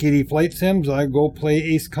play arcadey flight sims, I go play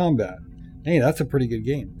Ace Combat. Hey, that's a pretty good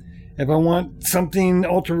game. If I want something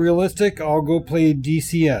ultra realistic, I'll go play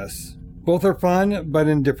DCS. Both are fun, but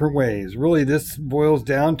in different ways. Really, this boils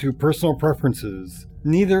down to personal preferences.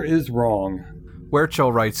 Neither is wrong."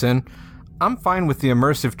 Werechel writes in, I'm fine with the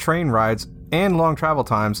immersive train rides and long travel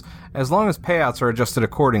times as long as payouts are adjusted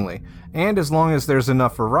accordingly, and as long as there's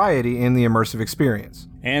enough variety in the immersive experience.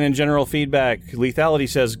 And in general feedback, Lethality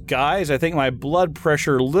says, "Guys, I think my blood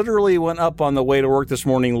pressure literally went up on the way to work this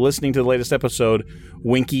morning listening to the latest episode.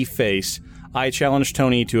 Winky face. I challenge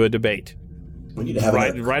Tony to a debate." We need to have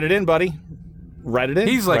write it in, buddy. Write it in.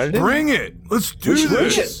 He's like, bring it. Let's do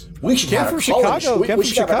this. We should have a call-in show. We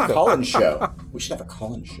should have a call-in show. We should have a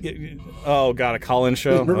call-in show. Oh, God, a call-in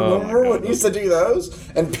show? Remember what used to do those?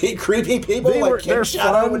 And creepy people like King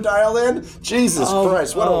Shadow would dial in? Jesus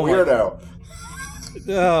Christ, what a weirdo.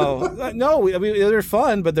 No, I mean, they're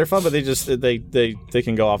fun, but they just they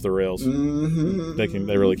can go off the rails. Mm-hmm.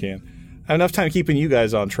 They really can. I have enough time keeping you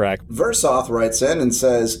guys on track. Versoth writes in and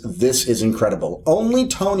says, "This is incredible. Only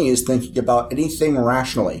Tony is thinking about anything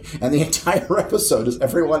rationally, and the entire episode is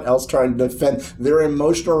everyone else trying to defend their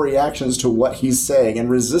emotional reactions to what he's saying and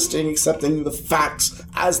resisting accepting the facts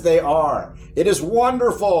as they are. It is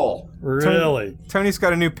wonderful." Really? Tony's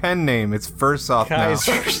got a new pen name. It's Versoth now.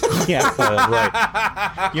 Yeah,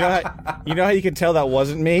 right. You know how you can tell that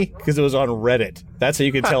wasn't me? Because it was on Reddit. That's how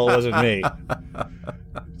you can tell it wasn't me.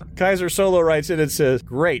 Kaiser Solo writes in and says,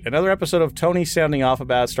 "Great, another episode of Tony sounding off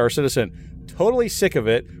about Star Citizen. Totally sick of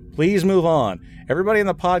it. Please move on. Everybody in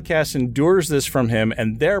the podcast endures this from him,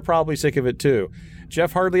 and they're probably sick of it too.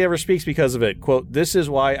 Jeff hardly ever speaks because of it. Quote, this is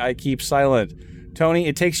why I keep silent. Tony,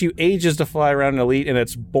 it takes you ages to fly around an Elite, and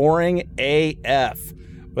it's boring AF.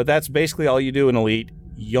 But that's basically all you do in Elite.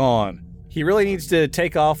 Yawn. He really needs to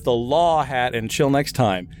take off the law hat and chill next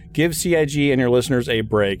time. Give CIG and your listeners a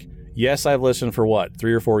break. Yes, I've listened for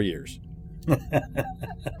 3 or 4 years."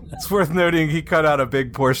 It's worth noting he cut out a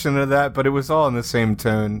big portion of that, but it was all in the same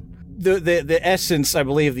tone. The essence, I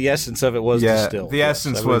believe the essence of it was distilled. The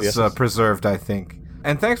essence was preserved, I think.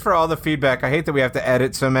 And thanks for all the feedback. I hate that we have to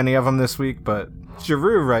edit so many of them this week, but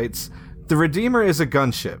Giroux writes, "The Redeemer is a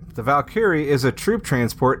gunship. The Valkyrie is a troop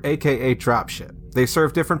transport, aka dropship. They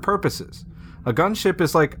serve different purposes. A gunship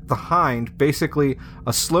is like the Hind, basically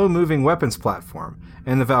a slow-moving weapons platform,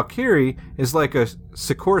 and the Valkyrie is like a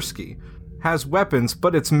Sikorsky, has weapons,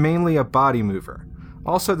 but it's mainly a body mover.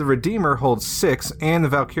 Also, the Redeemer holds 6, and the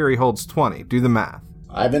Valkyrie holds 20. Do the math."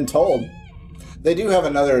 I've been told. They do have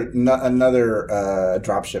another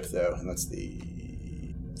dropship, though, and that's the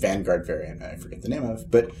Vanguard variant. I forget the name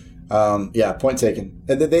of, but point taken.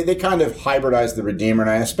 They kind of hybridized the Redeemer,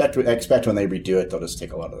 and I expect when they redo it, they'll just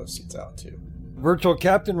take a lot of those seats out, too. Virtual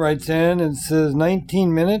Captain writes in and says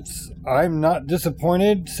 19 minutes. I'm not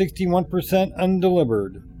disappointed. 61%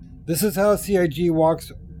 undelivered. This is how CIG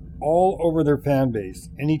walks all over their fan base.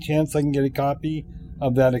 Any chance I can get a copy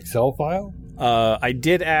of that Excel file? I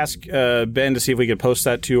did ask Ben to see if we could post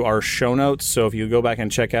that to our show notes. So if you go back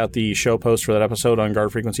and check out the show post for that episode on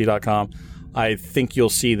guardfrequency.com, I think you'll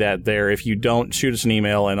see that there. If you don't, shoot us an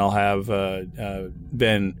email and I'll have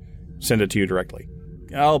Ben send it to you directly.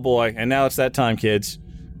 Oh boy! And now it's that time, kids.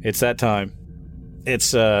 It's that time.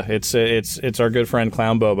 It's our good friend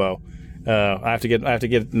Clown Bobo. I have to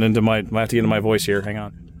get into my voice here. Hang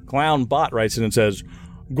on. Clown Bot writes in and says,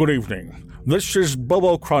 "Good evening. This is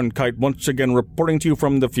Bobo Cronkite once again reporting to you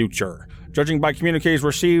from the future. Judging by communiques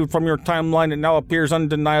received from your timeline, it now appears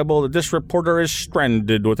undeniable that this reporter is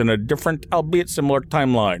stranded within a different, albeit similar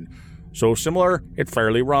timeline. So similar, it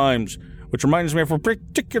fairly rhymes. Which reminds me of a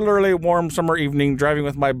particularly warm summer evening driving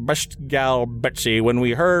with my best gal, Betsy, when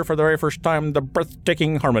we heard for the very first time the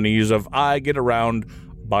breathtaking harmonies of I Get Around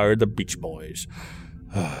by the Beach Boys.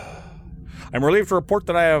 I'm relieved to report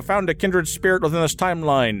that I have found a kindred spirit within this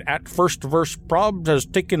timeline. At First Verse Probs has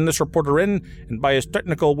taken this reporter in, and by his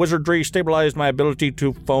technical wizardry stabilized my ability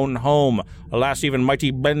to phone home. Alas, even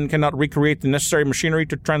mighty Ben cannot recreate the necessary machinery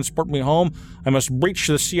to transport me home. I must breach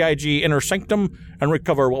the CIG inner sanctum and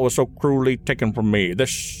recover what was so cruelly taken from me.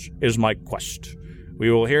 This is my quest.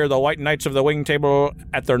 We will hear the white knights of the wing table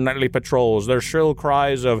at their nightly patrols, their shrill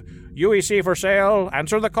cries of, UEC for sale,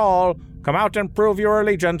 answer the call, come out and prove your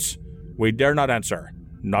allegiance. We dare not answer.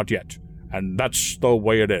 Not yet. And that's the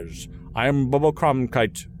way it is. I am Bobo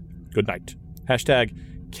Cronkite. Good night. Hashtag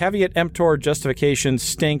caveat emptor justification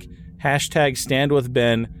stink. Hashtag stand with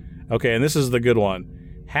Ben. Okay, and this is the good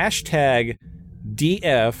one. Hashtag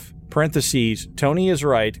DF, parentheses, Tony is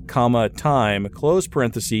right, comma, time, close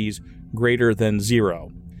parentheses, greater than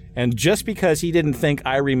 0. And just because he didn't think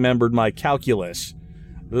I remembered my calculus,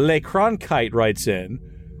 Le Cronkite writes in,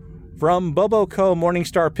 from Boboco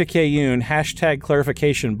Morningstar Picayune, hashtag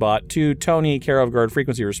clarification bot, to Tony, care of Guard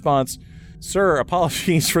Frequency Response. Sir,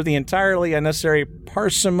 apologies for the entirely unnecessary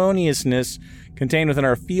parsimoniousness contained within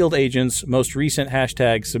our field agent's most recent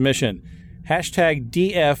hashtag submission. Hashtag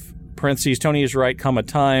DF, parentheses, Tony is right, comma,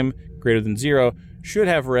 time, greater than 0, should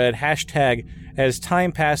have read hashtag as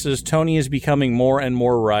time passes, Tony is becoming more and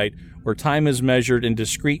more right, where time is measured in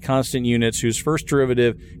discrete constant units whose first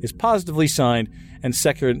derivative is positively signed and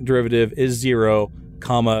second derivative is 0,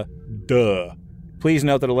 comma, duh. Please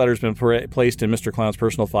note that a letter has been placed in Mr. Clown's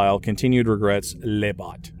personal file. Continued regrets,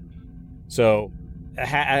 Lebot. So, a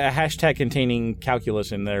hashtag containing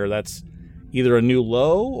calculus in there, that's either a new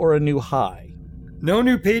low or a new high. No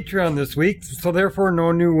new Patreon this week, so therefore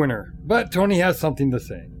no new winner. But Tony has something to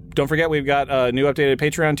say. Don't forget, we've got new updated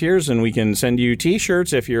Patreon tiers, and we can send you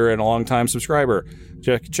t-shirts if you're a long-time subscriber.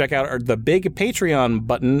 Check out the big Patreon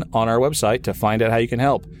button on our website to find out how you can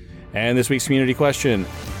help. And this week's community question,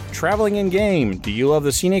 traveling in-game, do you love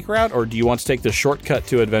the scenic route, or do you want to take the shortcut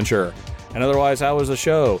to adventure? And otherwise, how was the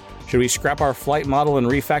show? Should we scrap our flight model and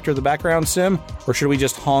refactor the background sim, or should we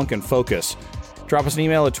just honk and focus? Drop us an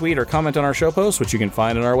email, a tweet, or comment on our show post, which you can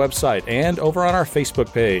find on our website and over on our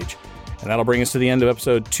Facebook page. And that'll bring us to the end of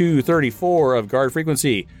episode 234 of Guard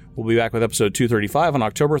Frequency. We'll be back with episode 235 on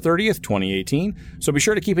October 30th, 2018. So be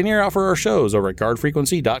sure to keep an ear out for our shows over at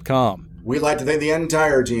guardfrequency.com. We'd like to thank the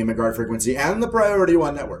entire team at Guard Frequency and the Priority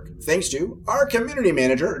One Network. Thanks to our community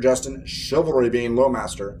manager, Justin Chivalry Being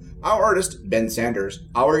Lowmaster, our artist, Ben Sanders,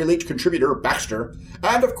 our elite contributor, Baxter,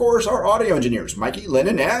 and of course our audio engineers, Mikey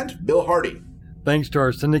Lennon and Bill Hardy. Thanks to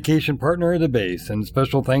our syndication partner, The Base, and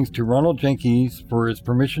special thanks to Ronald Jenkins for his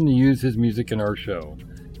permission to use his music in our show.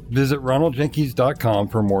 Visit ronaldjenkins.com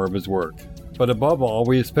for more of his work. But above all,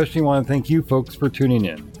 we especially want to thank you folks for tuning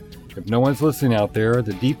in. If no one's listening out there,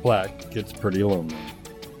 the deep black gets pretty lonely.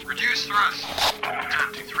 Reduce thrust.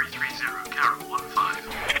 102330, Carol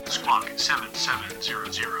 15. Squawk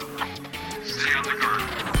 7700. Stay on the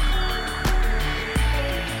guard.